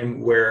time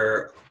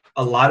where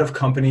a lot of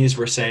companies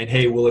were saying,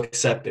 hey, we'll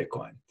accept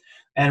Bitcoin.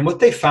 And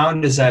what they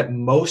found is that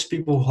most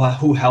people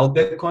who held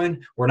Bitcoin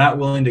were not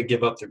willing to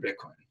give up their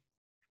Bitcoin.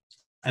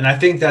 And I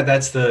think that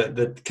that's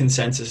the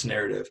consensus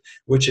narrative,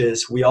 which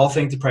is we all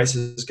think the price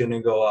is going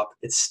to go up.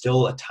 It's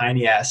still a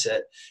tiny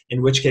asset,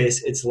 in which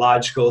case it's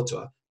logical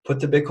to put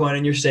the Bitcoin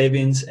in your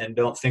savings and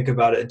don't think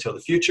about it until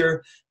the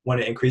future. When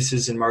it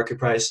increases in market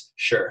price,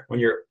 sure. When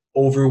you're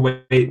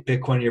overweight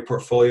Bitcoin in your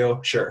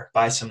portfolio, sure,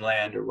 buy some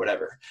land or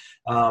whatever.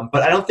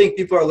 But I don't think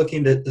people are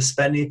looking to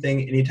spend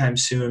anything anytime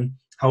soon.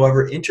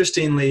 However,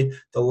 interestingly,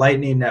 the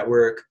Lightning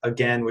Network,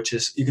 again, which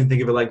is, you can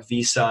think of it like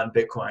Visa on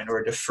Bitcoin or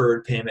a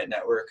deferred payment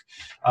network.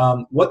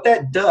 What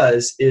that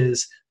does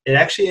is it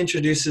actually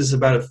introduces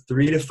about a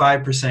 3 to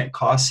 5%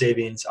 cost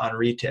savings on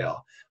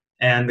retail.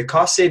 And the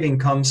cost saving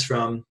comes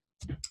from,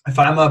 if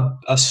I'm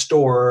a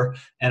store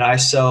and I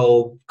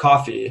sell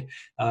coffee,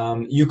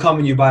 you come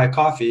and you buy a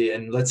coffee,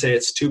 and let's say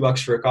it's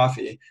 $2 for a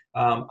coffee.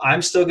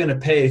 I'm still going to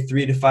pay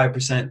 3 to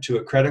 5% to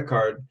a credit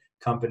card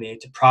company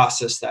to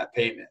process that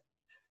payment,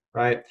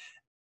 right?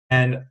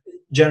 And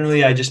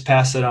generally, I just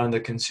pass it on to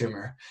the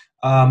consumer.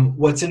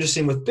 What's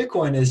interesting with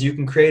Bitcoin is you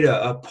can create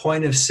a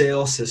point of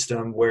sale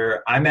system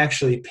where I'm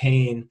actually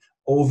paying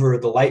over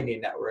the Lightning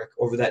Network,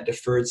 over that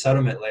deferred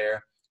settlement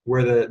layer,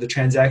 where the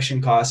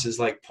transaction cost is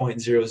like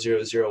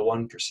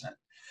 0.0001%.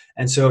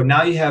 And so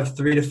now you have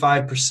 3 to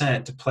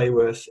 5% to play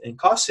with in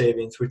cost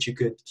savings, which you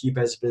could keep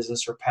as a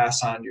business or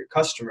pass on to your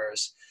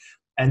customers.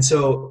 And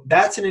so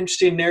that's an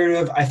interesting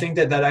narrative. I think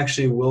that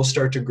actually will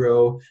start to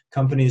grow.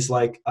 Companies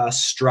like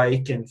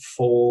Strike and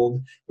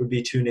Fold would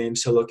be two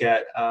names to look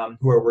at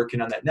who are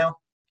working on that now.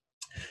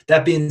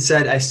 That being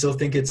said, I still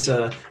think it's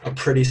a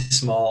pretty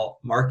small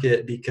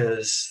market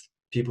because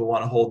people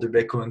want to hold their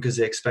Bitcoin because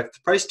they expect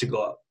the price to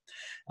go up.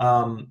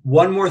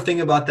 One more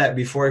thing about that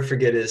before I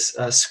forget is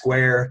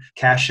Square,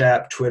 Cash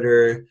App,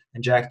 Twitter,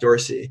 and Jack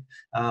Dorsey.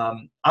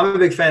 I'm a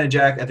big fan of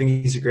Jack. I think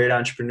he's a great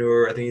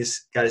entrepreneur. I think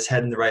he's got his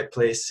head in the right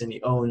place, and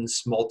he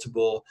owns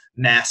multiple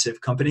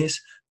massive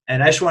companies.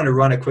 And I just want to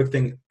run a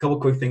couple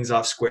quick things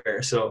off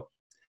Square. So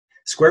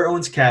Square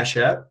owns Cash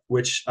App,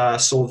 which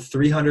sold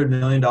 $300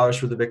 million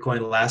worth of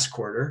Bitcoin last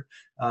quarter.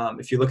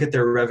 If you look at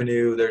their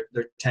revenue,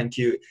 their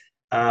 10Q,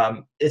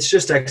 it's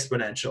just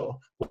exponential.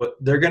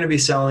 They're going to be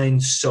selling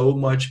so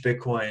much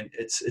Bitcoin.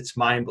 It's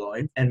mind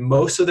blowing. And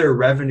most of their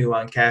revenue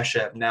on Cash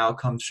App now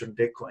comes from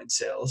Bitcoin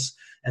sales.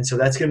 And so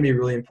that's going to be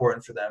really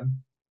important for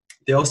them.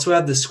 They also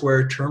have the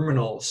Square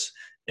terminals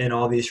in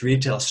all these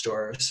retail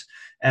stores.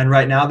 And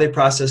right now they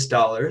process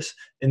dollars.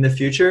 In the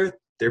future,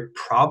 they're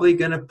probably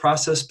going to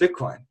process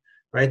Bitcoin,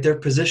 right? They're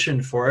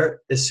positioned for it.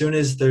 As soon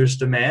as there's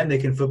demand, they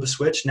can flip a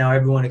switch. Now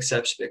everyone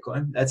accepts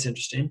Bitcoin. That's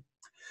interesting.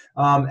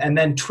 And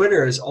then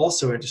Twitter is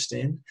also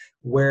interesting,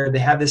 where they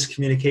have this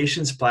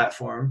communications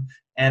platform,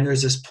 and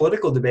there's this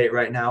political debate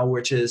right now,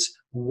 which is,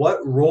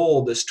 what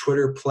role does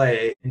Twitter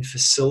play in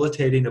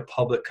facilitating a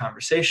public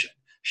conversation?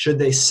 Should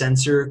they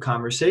censor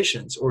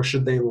conversations, or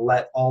should they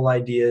let all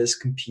ideas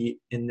compete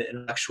in the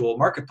intellectual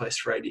marketplace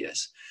for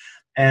ideas?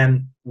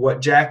 And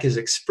what Jack has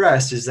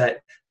expressed is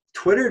that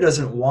Twitter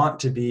doesn't want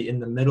to be in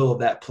the middle of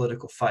that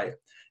political fight.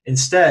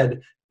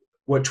 Instead,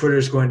 what Twitter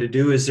is going to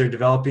do is they're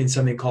developing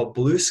something called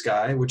Blue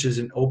Sky, which is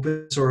an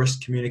open source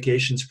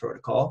communications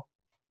protocol.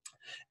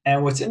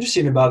 And what's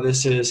interesting about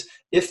this is,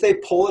 if they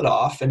pull it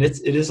off, and it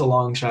is a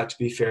long shot to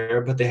be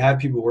fair, but they have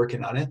people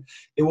working on it,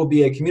 it will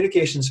be a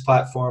communications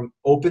platform,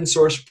 open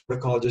source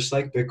protocol, just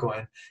like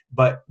Bitcoin.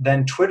 But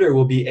then Twitter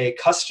will be a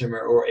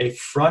customer or a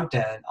front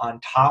end on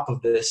top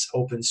of this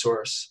open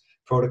source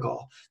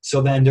protocol.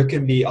 So then there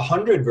can be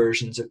 100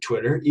 versions of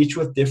Twitter, each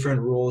with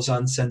different rules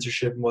on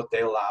censorship and what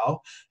they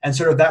allow. And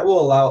sort of that will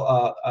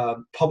allow a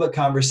public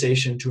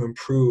conversation to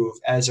improve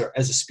as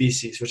a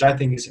species, which I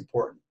think is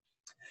important.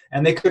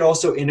 And they could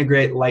also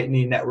integrate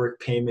Lightning Network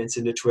payments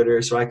into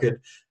Twitter. So I could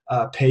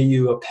pay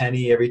you a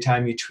penny every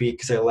time you tweet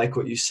because I like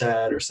what you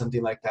said or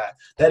something like that.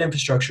 That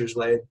infrastructure is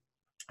laid.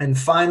 And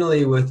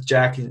finally, with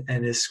Jack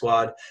and his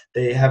squad,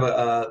 they have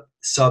a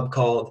sub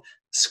called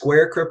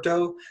Square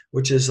Crypto,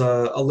 which is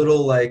a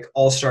little like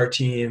all-star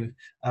team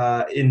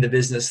in the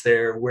business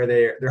there, where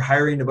they're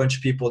hiring a bunch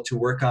of people to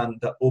work on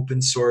the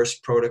open source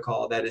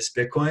protocol that is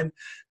Bitcoin.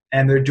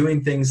 And they're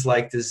doing things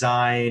like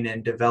design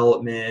and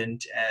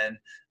development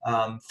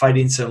and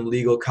fighting some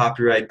legal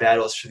copyright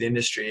battles for the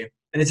industry.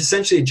 And it's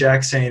essentially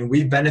Jack saying,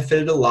 we've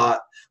benefited a lot.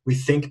 We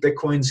think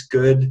Bitcoin's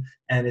good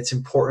and it's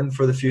important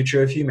for the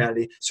future of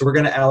humanity. So we're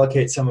going to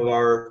allocate some of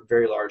our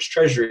very large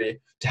treasury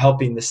to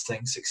helping this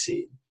thing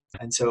succeed.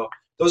 And so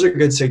those are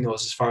good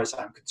signals as far as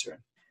I'm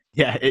concerned.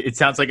 Yeah, it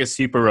sounds like a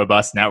super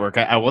robust network.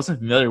 I wasn't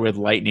familiar with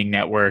Lightning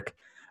Network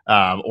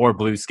or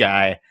Blue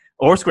Sky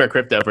or Square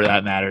Crypto for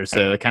that matter.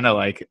 So kind of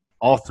like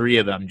all three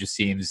of them just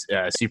seems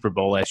super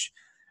bullish.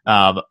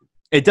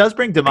 It does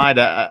bring to mind,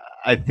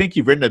 I think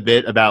you've written a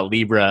bit about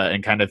Libra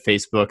and kind of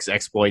Facebook's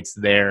exploits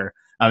there.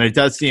 It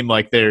does seem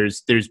like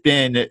there's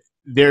been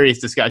various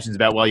discussions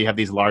about, well, you have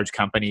these large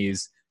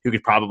companies who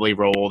could probably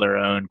roll their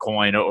own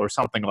coin or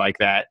something like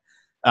that.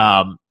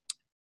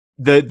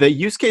 The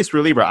use case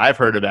for Libra I've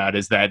heard about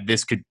is that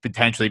this could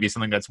potentially be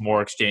something that's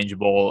more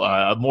exchangeable,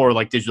 more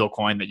like digital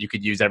coin that you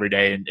could use every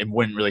day and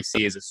wouldn't really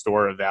see as a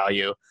store of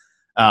value.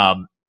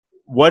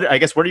 What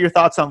are your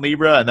thoughts on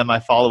Libra? And then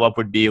my follow-up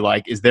would be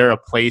like, is there a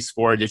place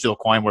for a digital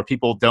coin where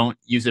people don't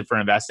use it for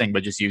investing,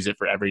 but just use it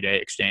for everyday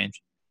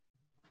exchange?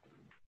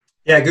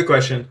 Yeah, good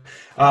question.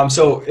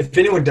 So if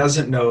anyone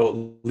doesn't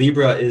know,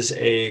 Libra is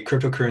a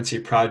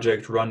cryptocurrency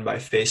project run by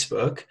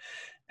Facebook.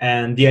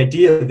 And the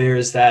idea there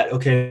is that,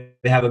 okay,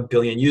 they have a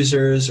billion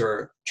users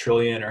or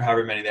trillion or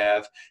however many they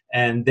have.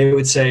 And they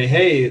would say,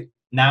 hey,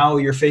 now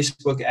your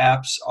Facebook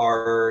apps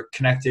are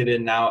connected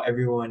and now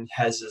everyone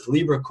has this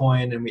Libra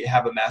coin and we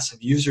have a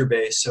massive user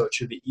base. So it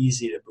should be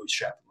easy to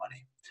bootstrap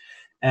money.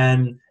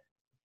 And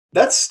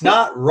that's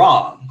not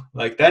wrong.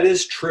 Like that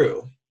is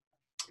true.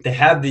 They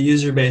have the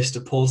user base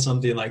to pull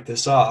something like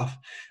this off.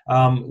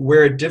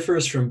 Where it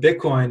differs from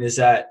Bitcoin is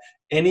that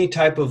any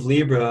type of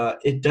Libra,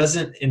 it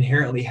doesn't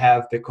inherently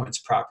have Bitcoin's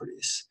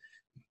properties.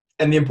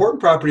 And the important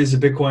properties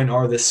of Bitcoin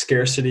are the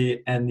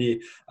scarcity and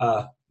the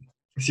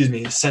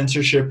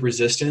censorship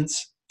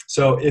resistance.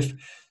 So if,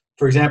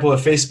 for example,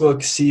 if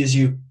Facebook sees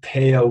you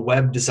pay a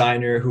web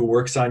designer who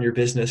works on your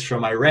business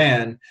from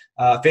Iran,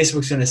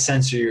 Facebook's going to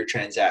censor your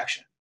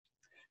transaction.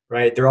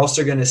 Right? They're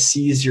also going to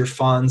seize your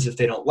funds if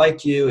they don't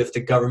like you. If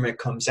the government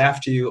comes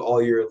after you, all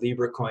your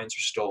Libra coins are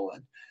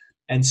stolen.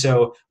 And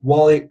so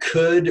while it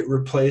could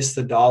replace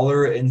the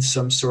dollar in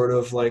some sort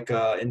of like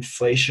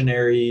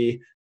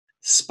inflationary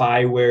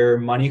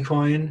spyware money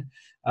coin,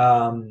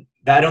 I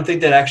don't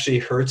think that actually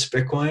hurts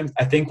Bitcoin.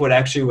 I think what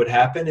actually would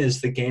happen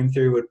is the game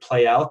theory would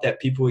play out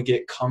that people would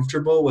get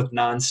comfortable with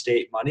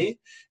non-state money.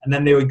 And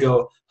then they would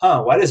go,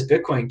 why does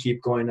Bitcoin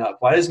keep going up?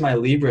 Why does my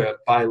Libra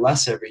buy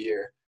less every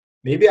year?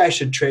 Maybe I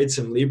should trade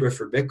some Libra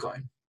for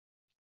Bitcoin.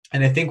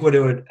 And I think it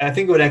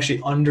would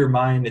actually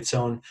undermine its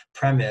own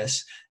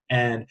premise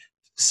and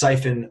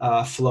siphon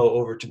flow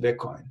over to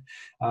Bitcoin.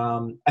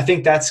 I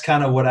think that's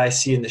kind of what I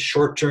see in the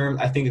short term.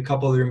 I think a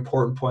couple of the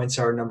important points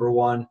are, number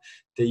one,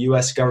 the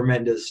US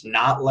government does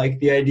not like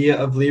the idea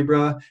of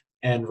Libra,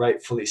 and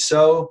rightfully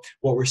so.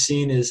 What we're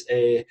seeing is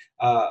a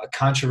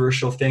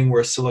controversial thing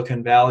where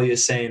Silicon Valley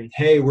is saying,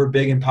 hey, we're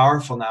big and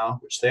powerful now,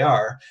 which they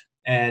are,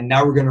 and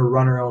now we're going to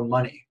run our own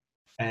money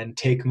and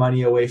take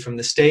money away from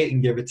the state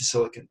and give it to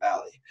Silicon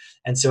Valley.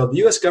 And so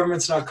the US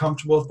government's not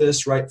comfortable with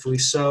this, rightfully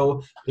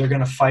so. They're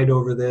going to fight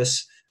over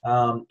this.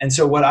 And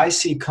so what I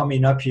see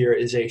coming up here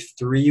is a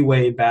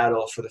three-way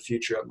battle for the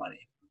future of money.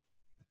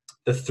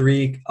 The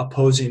three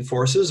opposing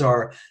forces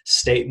are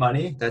state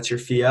money, that's your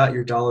fiat,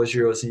 your dollars,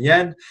 euros, and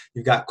yen.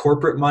 You've got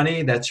corporate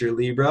money, that's your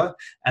Libra.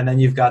 And then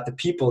you've got the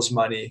people's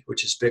money,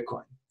 which is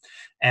Bitcoin.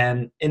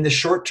 And in the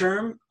short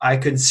term, I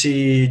could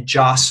see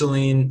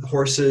jostling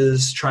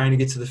horses trying to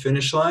get to the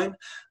finish line.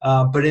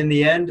 But in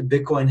the end,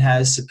 Bitcoin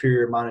has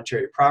superior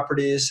monetary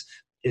properties.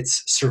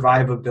 Its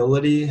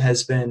survivability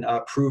has been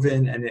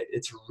proven, and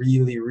it's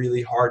really,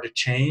 really hard to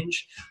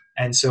change.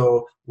 And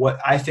so what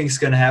I think is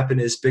going to happen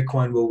is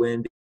Bitcoin will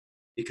win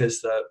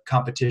because the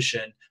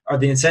competition or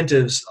the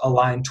incentives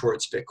align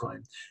towards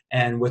Bitcoin.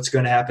 And what's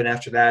going to happen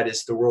after that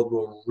is the world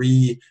will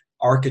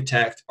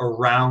architect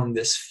around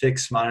this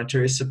fixed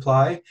monetary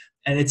supply.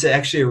 And it's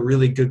actually a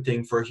really good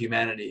thing for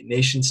humanity.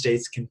 Nation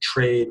states can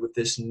trade with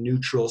this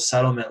neutral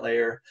settlement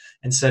layer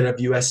instead of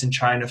US and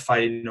China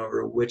fighting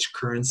over which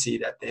currency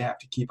that they have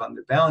to keep on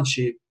their balance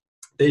sheet.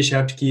 They should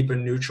have to keep a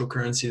neutral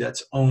currency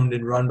that's owned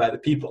and run by the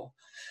people.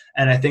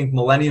 And I think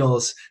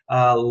millennials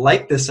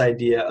like this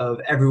idea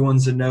of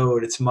everyone's a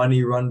node. It's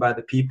money run by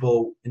the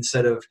people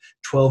instead of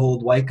 12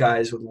 old white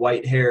guys with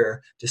white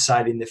hair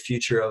deciding the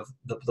future of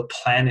the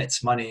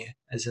planet's money,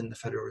 as in the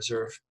Federal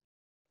Reserve.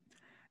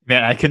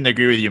 Man, I couldn't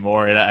agree with you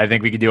more. And I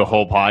think we could do a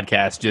whole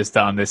podcast just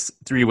on this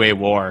three-way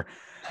war.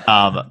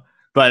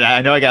 But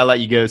I know I got to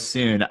let you go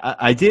soon.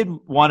 I did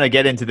want to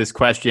get into this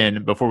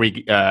question before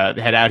we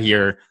head out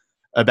here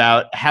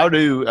about how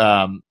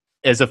to,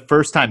 as a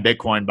first-time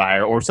Bitcoin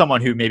buyer or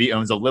someone who maybe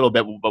owns a little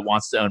bit but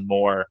wants to own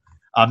more,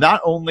 not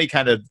only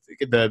kind of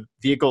the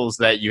vehicles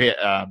that you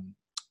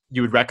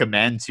would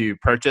recommend to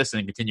purchase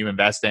and continue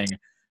investing,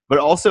 but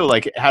also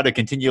like how to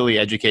continually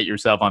educate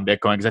yourself on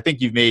Bitcoin. Because I think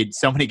you've made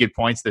so many good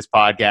points this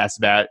podcast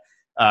about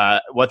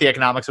what the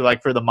economics are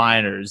like for the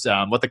miners,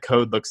 what the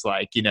code looks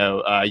like,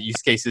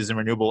 use cases in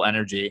renewable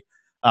energy.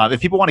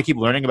 If people want to keep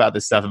learning about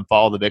this stuff and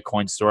follow the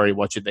Bitcoin story,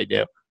 what should they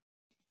do?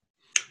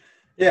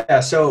 Yeah,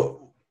 so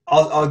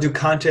I'll do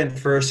content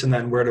first and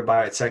then where to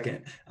buy it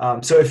second.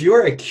 So if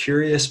you're a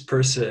curious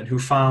person who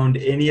found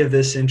any of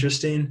this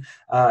interesting,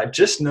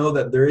 just know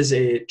that there is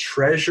a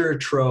treasure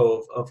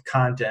trove of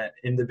content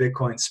in the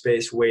Bitcoin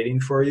space waiting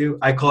for you.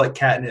 I call it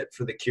catnip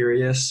for the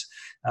curious.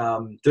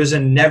 There's a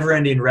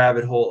never-ending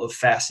rabbit hole of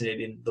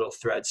fascinating little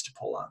threads to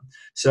pull on.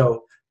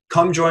 So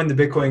come join the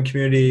Bitcoin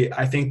community.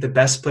 I think the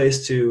best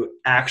place to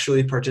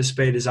actually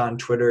participate is on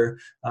Twitter.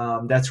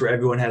 That's where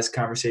everyone has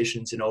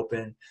conversations and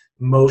open.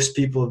 Most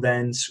people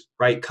then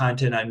write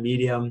content on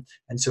Medium,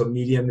 and so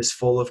Medium is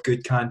full of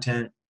good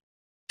content.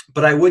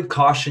 But I would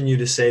caution you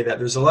to say that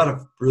there's a lot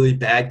of really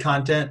bad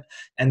content,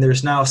 and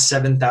there's now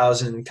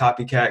 7,000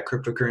 copycat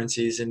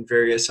cryptocurrencies and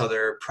various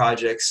other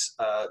projects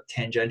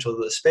tangential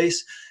to the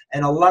space.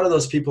 And a lot of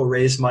those people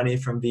raise money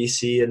from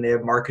VC and they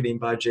have marketing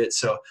budgets.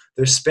 So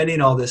they're spending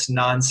all this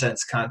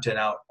nonsense content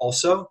out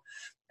also.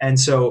 And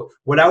so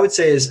what I would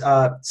say is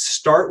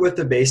start with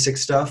the basic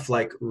stuff,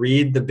 like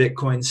read the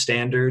Bitcoin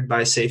Standard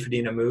by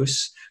Saifedean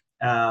Ammous,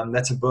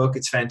 That's a book.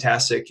 It's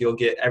fantastic. You'll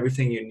get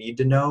everything you need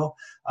to know.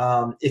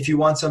 If you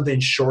want something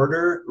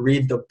shorter,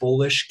 read The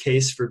Bullish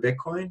Case for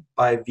Bitcoin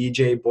by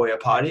Vijay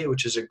Boyapati,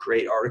 which is a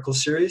great article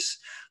series.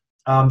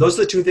 Those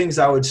are the two things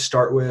I would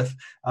start with.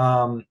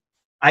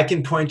 I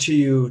can point to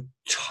you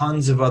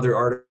tons of other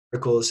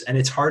articles, and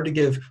it's hard to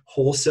give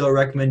wholesale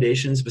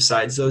recommendations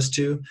besides those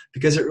two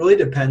because it really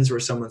depends where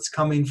someone's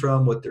coming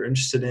from, what they're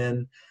interested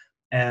in.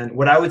 And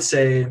what I would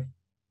say, and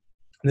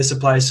this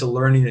applies to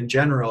learning in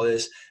general,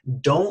 is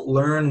don't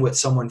learn what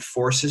someone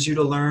forces you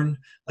to learn.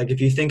 Like if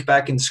you think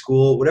back in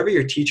school, whatever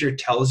your teacher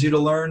tells you to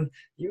learn,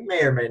 you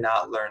may or may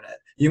not learn it.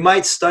 You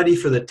might study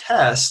for the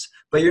test,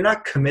 but you're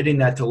not committing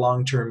that to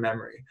long-term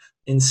memory.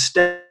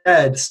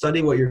 Instead,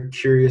 study what you're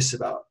curious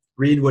about.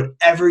 Read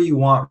whatever you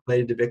want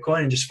related to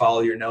Bitcoin and just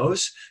follow your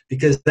nose,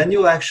 because then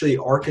you'll actually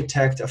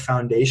architect a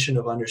foundation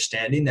of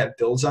understanding that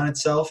builds on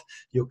itself.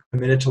 You'll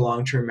commit it to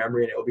long-term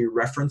memory and it will be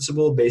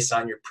referenceable based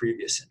on your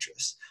previous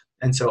interests.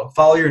 And so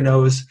follow your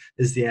nose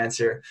is the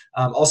answer.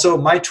 Also,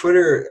 my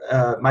Twitter,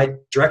 my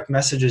direct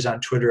messages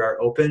on Twitter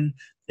are open.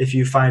 If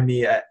you find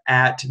me at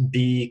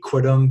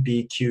bquittem,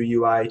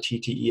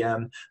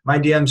 BQUITTEM, my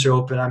DMs are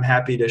open. I'm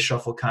happy to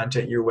shuffle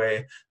content your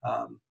way.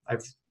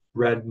 I've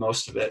read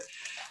most of it.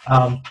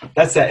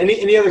 That's that.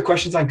 Any other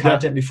questions on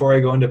content before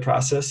I go into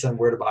process and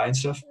where to buy and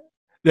stuff?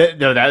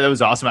 No, that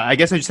was awesome. I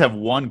guess I just have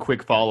one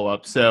quick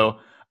follow-up. So,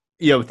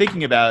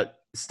 thinking about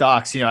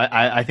stocks,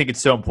 I think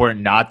it's so important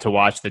not to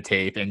watch the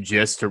tape and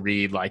just to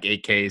read like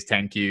 8Ks,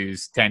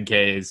 10Qs,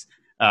 10Ks,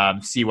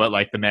 see what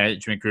like the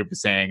management group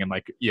is saying and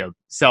like,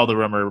 sell the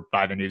rumor,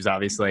 buy the news,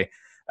 obviously.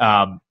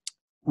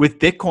 With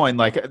Bitcoin,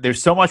 like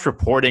there's so much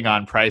reporting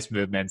on price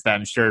movements that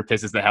I'm sure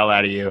pisses the hell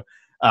out of you.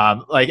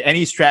 Like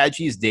any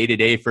strategies day to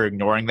day for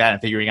ignoring that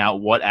and figuring out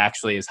what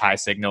actually is high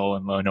signal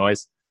and low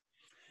noise?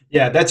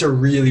 Yeah, that's a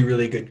really,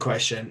 really good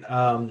question.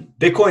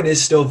 Bitcoin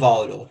is still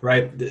volatile,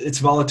 right? Its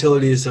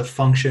volatility is a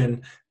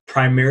function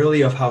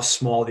primarily of how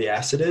small the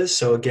asset is.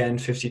 So again,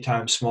 50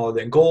 times smaller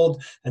than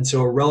gold. And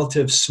so a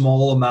relative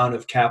small amount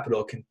of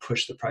capital can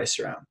push the price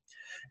around.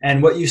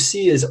 And what you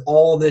see is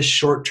all this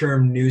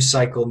short-term news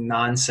cycle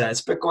nonsense.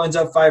 Bitcoin's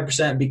up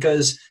 5%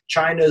 because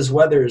China's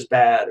weather is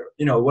bad,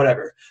 or,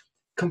 whatever.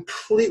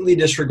 Completely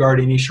disregard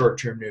any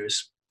short-term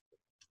news.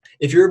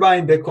 If you're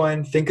buying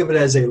Bitcoin, think of it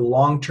as a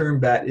long-term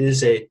bet. It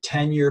is a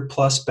 10-year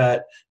plus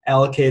bet.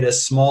 Allocate a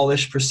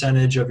smallish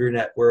percentage of your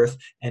net worth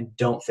and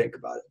don't think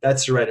about it.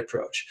 That's the right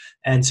approach.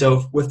 And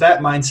so with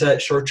that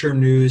mindset, short-term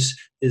news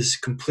is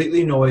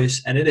completely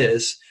noise, and it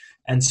is.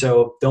 And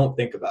so don't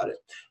think about it.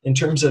 In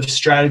terms of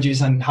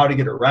strategies on how to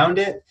get around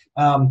it,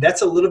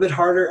 that's a little bit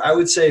harder. I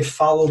would say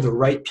follow the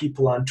right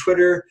people on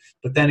Twitter.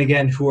 But then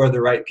again, who are the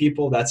right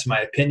people? That's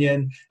my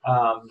opinion.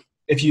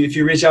 If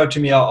you reach out to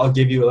me, I'll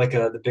give you like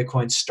the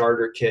Bitcoin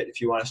starter kit if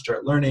you want to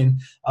start learning.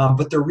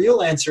 But the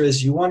real answer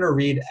is you want to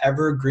read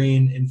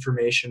evergreen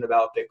information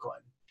about Bitcoin.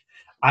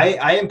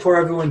 I implore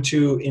everyone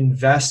to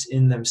invest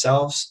in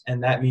themselves,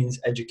 and that means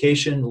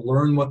education.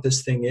 Learn what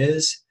this thing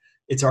is.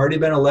 It's already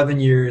been 11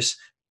 years.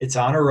 It's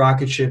on a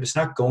rocket ship. It's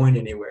not going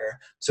anywhere.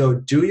 So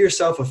do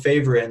yourself a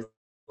favor and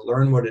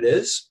learn what it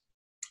is.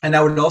 And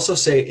I would also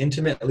say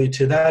intimately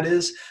to that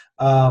is,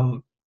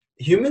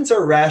 humans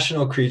are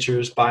rational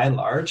creatures by and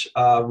large.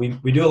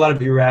 We do a lot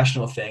of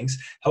irrational things.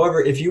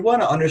 However, if you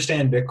want to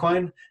understand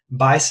Bitcoin,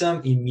 buy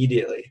some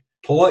immediately.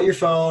 Pull out your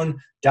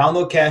phone,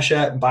 download Cash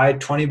App, buy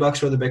 $20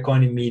 worth of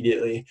Bitcoin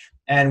immediately.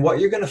 And what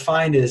you're going to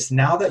find is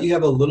now that you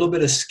have a little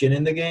bit of skin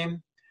in the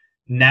game,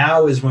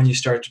 now is when you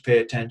start to pay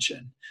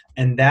attention.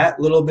 And that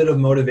little bit of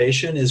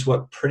motivation is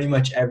what pretty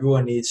much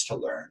everyone needs to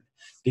learn.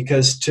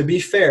 Because to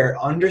be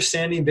fair,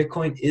 understanding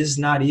Bitcoin is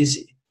not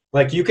easy.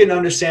 Like you can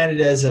understand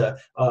it as a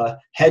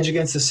hedge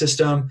against the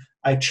system.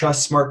 I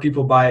trust smart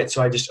people buy it,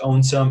 so I just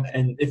own some.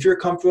 And if you're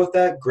comfortable with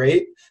that,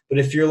 great. But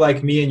if you're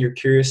like me and you're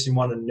curious and you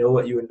want to know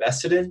what you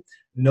invested in,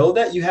 know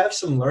that you have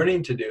some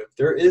learning to do.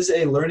 There is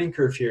a learning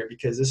curve here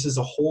because this is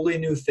a wholly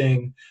new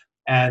thing.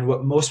 And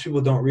what most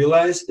people don't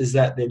realize is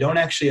that they don't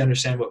actually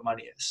understand what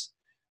money is.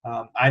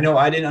 I know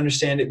I didn't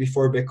understand it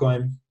before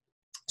Bitcoin.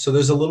 So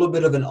there's a little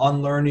bit of an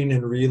unlearning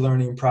and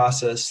relearning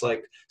process.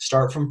 Like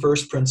start from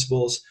first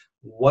principles.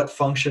 What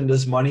function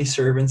does money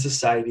serve in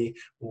society?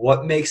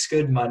 What makes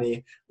good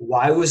money?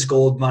 Why was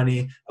gold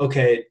money?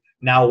 Okay,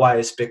 now why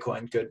is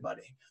Bitcoin good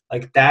money?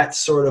 Like that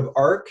sort of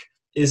arc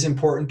is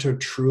important to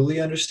truly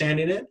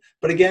understanding it.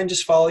 But again,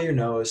 just follow your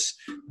nose.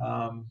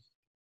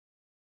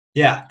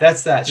 Yeah,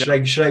 that's that. Should I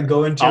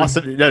go into?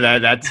 Awesome. No,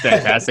 that's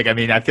fantastic. I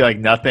mean, I feel like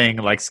nothing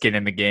like skin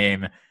in the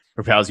game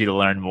propels you to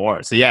learn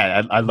more. So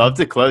yeah, I'd love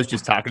to close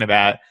just talking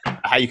about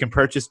how you can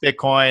purchase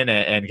Bitcoin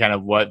and kind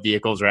of what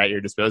vehicles are at your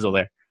disposal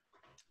there.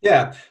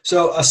 Yeah.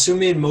 So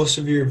assuming most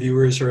of your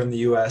viewers are in the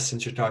US,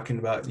 since you're talking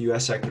about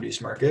US equities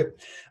market,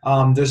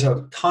 there's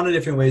a ton of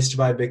different ways to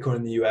buy Bitcoin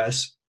in the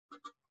US.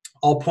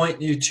 I'll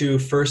point you to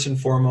first and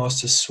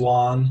foremost to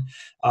Swan.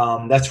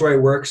 That's where I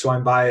work, so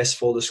I'm biased,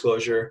 full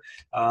disclosure.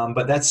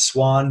 But that's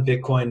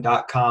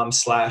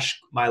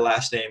swanbitcoin.com/my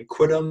last name,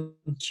 Quittem,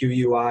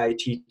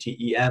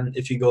 Quittem.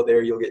 If you go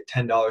there, you'll get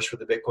 $10 for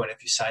the Bitcoin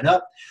if you sign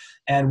up.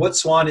 And what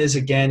Swan is,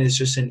 again, is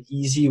just an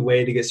easy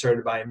way to get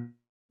started buying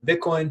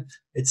Bitcoin.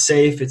 It's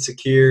safe, it's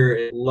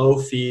secure, low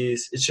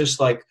fees. It's just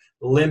like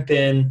limp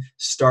in,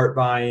 start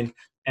buying.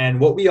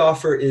 And what we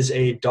offer is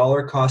a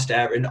dollar cost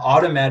average, an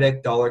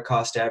automatic dollar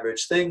cost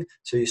average thing.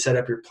 So you set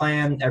up your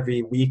plan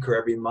every week or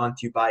every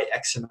month, you buy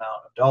X amount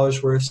of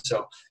dollars worth.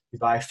 So you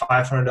buy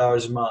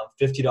 $500 a month,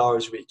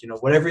 $50 a week,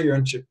 whatever you're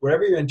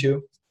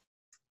into,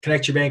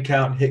 connect your bank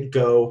account, hit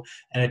go,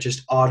 and it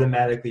just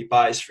automatically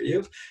buys for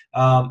you.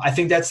 I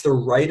think that's the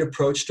right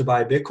approach to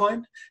buy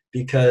Bitcoin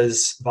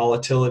because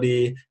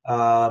volatility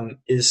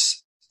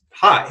is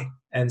high.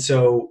 And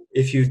so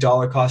if you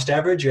dollar cost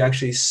average, you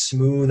actually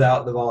smooth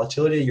out the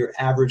volatility. Your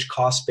average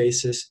cost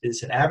basis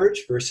is an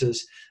average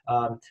versus,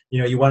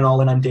 you went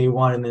all in on day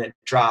one and then it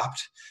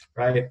dropped,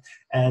 right?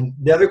 And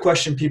the other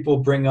question people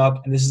bring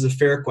up, and this is a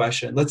fair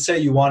question, let's say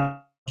you want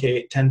to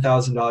allocate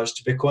 $10,000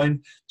 to Bitcoin.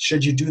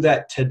 Should you do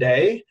that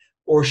today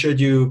or should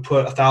you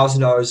put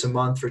 $1,000 a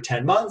month for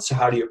 10 months? So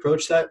how do you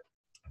approach that?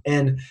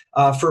 And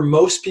for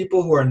most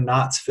people who are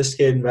not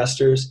sophisticated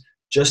investors,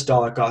 just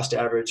dollar cost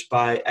average,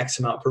 buy X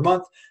amount per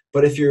month.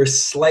 But if you're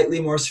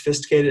slightly more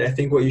sophisticated, I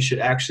think what you should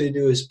actually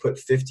do is put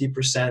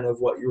 50% of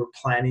what you were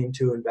planning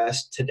to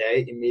invest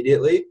today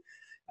immediately,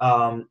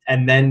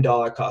 and then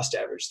dollar cost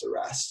average the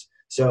rest.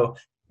 So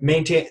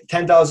maintain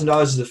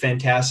 $10,000 is a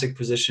fantastic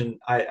position.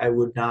 I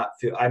would not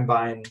feel I'm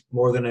buying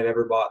more than I've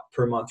ever bought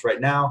per month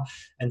right now,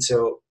 and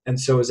so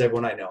is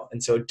everyone I know.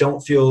 And so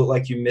don't feel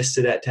like you missed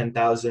it at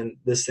 10,000.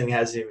 This thing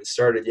hasn't even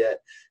started yet.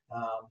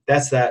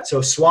 That's that.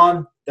 So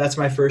Swan, that's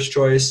my first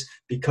choice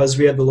because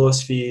we have the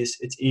lowest fees.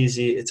 It's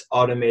easy, it's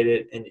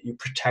automated, and you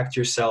protect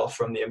yourself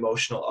from the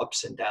emotional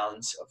ups and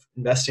downs of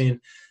investing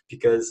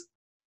because,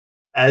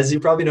 as you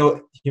probably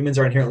know, humans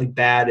are inherently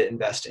bad at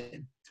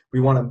investing.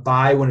 We want to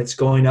buy when it's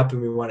going up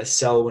and we want to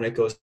sell when it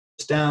goes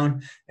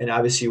down. And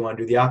obviously you want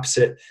to do the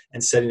opposite,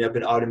 and setting up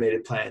an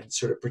automated plan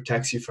sort of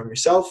protects you from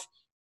yourself.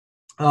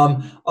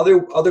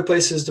 Other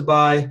places to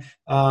buy,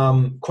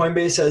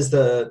 Coinbase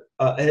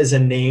has a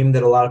name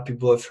that a lot of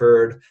people have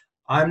heard.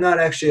 I'm not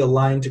actually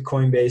aligned to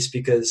Coinbase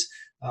because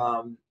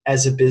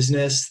as a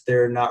business,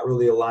 they're not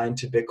really aligned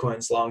to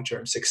Bitcoin's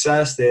long-term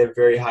success. They have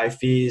very high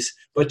fees,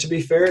 but to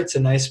be fair, it's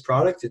a nice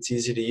product. It's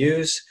easy to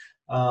use.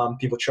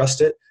 People trust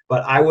it.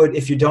 But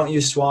if you don't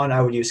use Swan,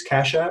 I would use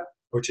Cash App,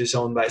 which is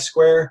owned by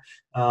Square.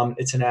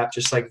 It's an app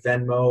just like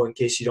Venmo in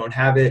case you don't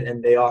have it,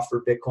 and they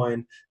offer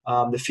Bitcoin.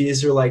 The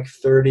fees are like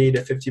 30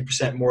 to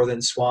 50% more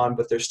than Swan,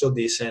 but they're still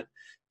decent.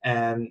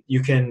 And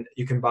you can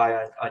buy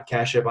on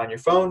Cash App on your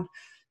phone.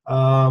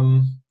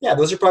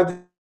 Those are probably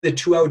the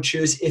two I would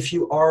choose. If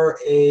you are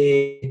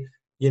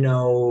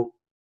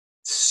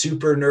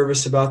super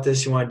nervous about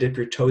this, you want to dip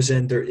your toes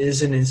in, there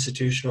is an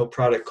institutional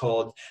product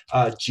called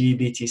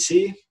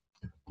GBTC,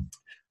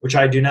 which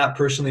I do not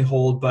personally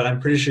hold, but I'm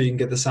pretty sure you can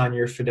get this on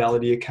your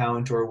Fidelity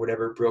account or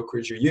whatever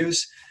brokerage you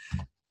use.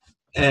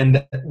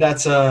 And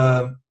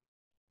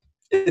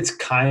it's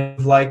kind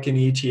of like an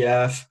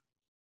ETF.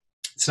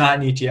 It's not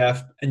an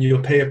ETF, and you'll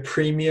pay a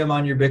premium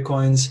on your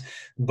Bitcoins,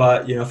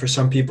 but for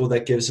some people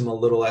that gives them a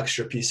little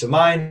extra peace of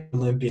mind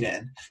limping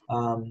in.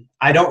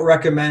 I don't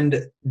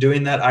recommend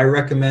doing that. I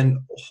recommend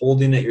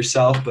holding it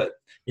yourself, but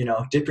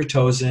dip your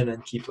toes in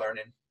and keep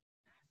learning.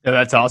 Yeah,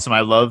 that's awesome.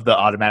 I love the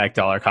automatic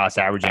dollar cost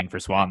averaging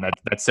for Swan.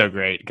 That's so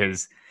great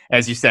because,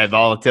 as you said,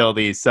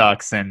 volatility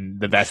sucks, and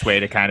the best way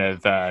to kind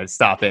of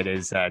stop it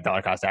is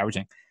dollar cost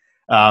averaging.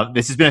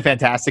 This has been a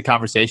fantastic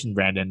conversation,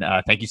 Brandon.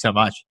 Thank you so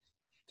much.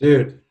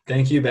 Dude,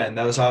 thank you, Ben.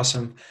 That was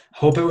awesome.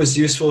 Hope it was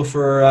useful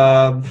for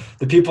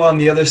the people on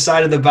the other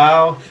side of the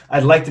bow.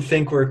 I'd like to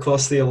think we're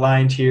closely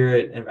aligned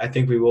here, and I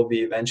think we will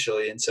be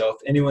eventually. And so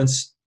if anyone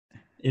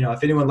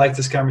liked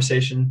this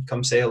conversation,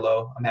 come say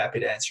hello. I'm happy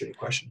to answer any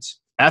questions.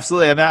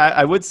 Absolutely. I mean,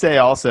 I would say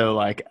also,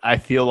 I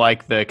feel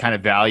like the kind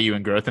of value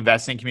and growth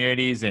investing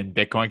communities and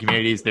Bitcoin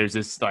communities, there's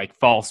this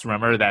false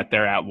rumor that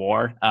they're at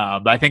war.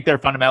 But I think they're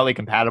fundamentally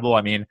compatible.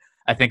 I mean,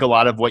 I think a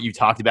lot of what you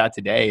talked about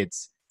today,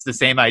 it's the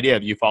same idea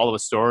of you follow a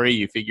story,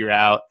 you figure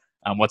out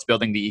what's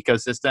building the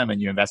ecosystem, and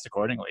you invest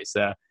accordingly.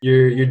 So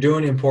you're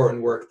doing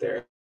important work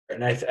there.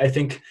 And I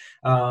think,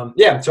 so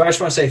I just want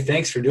to say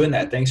thanks for doing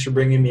that. Thanks for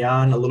bringing me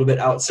on a little bit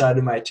outside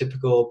of my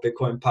typical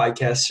Bitcoin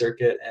podcast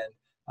circuit, and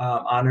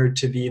honored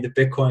to be the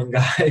Bitcoin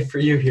guy for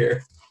you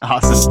here.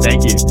 Awesome.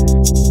 Thank you.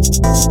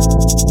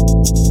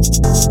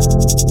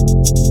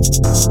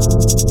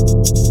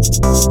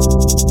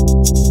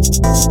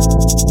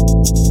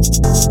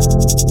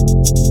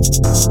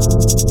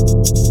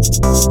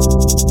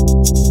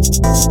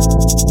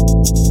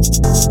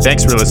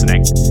 Thanks for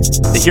listening.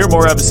 To hear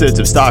more episodes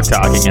of Stock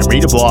Talking and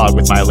read a blog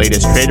with my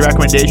latest trade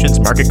recommendations,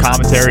 market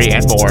commentary,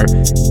 and more,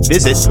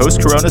 visit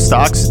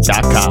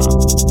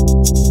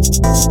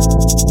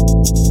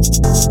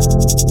postcoronastocks.com.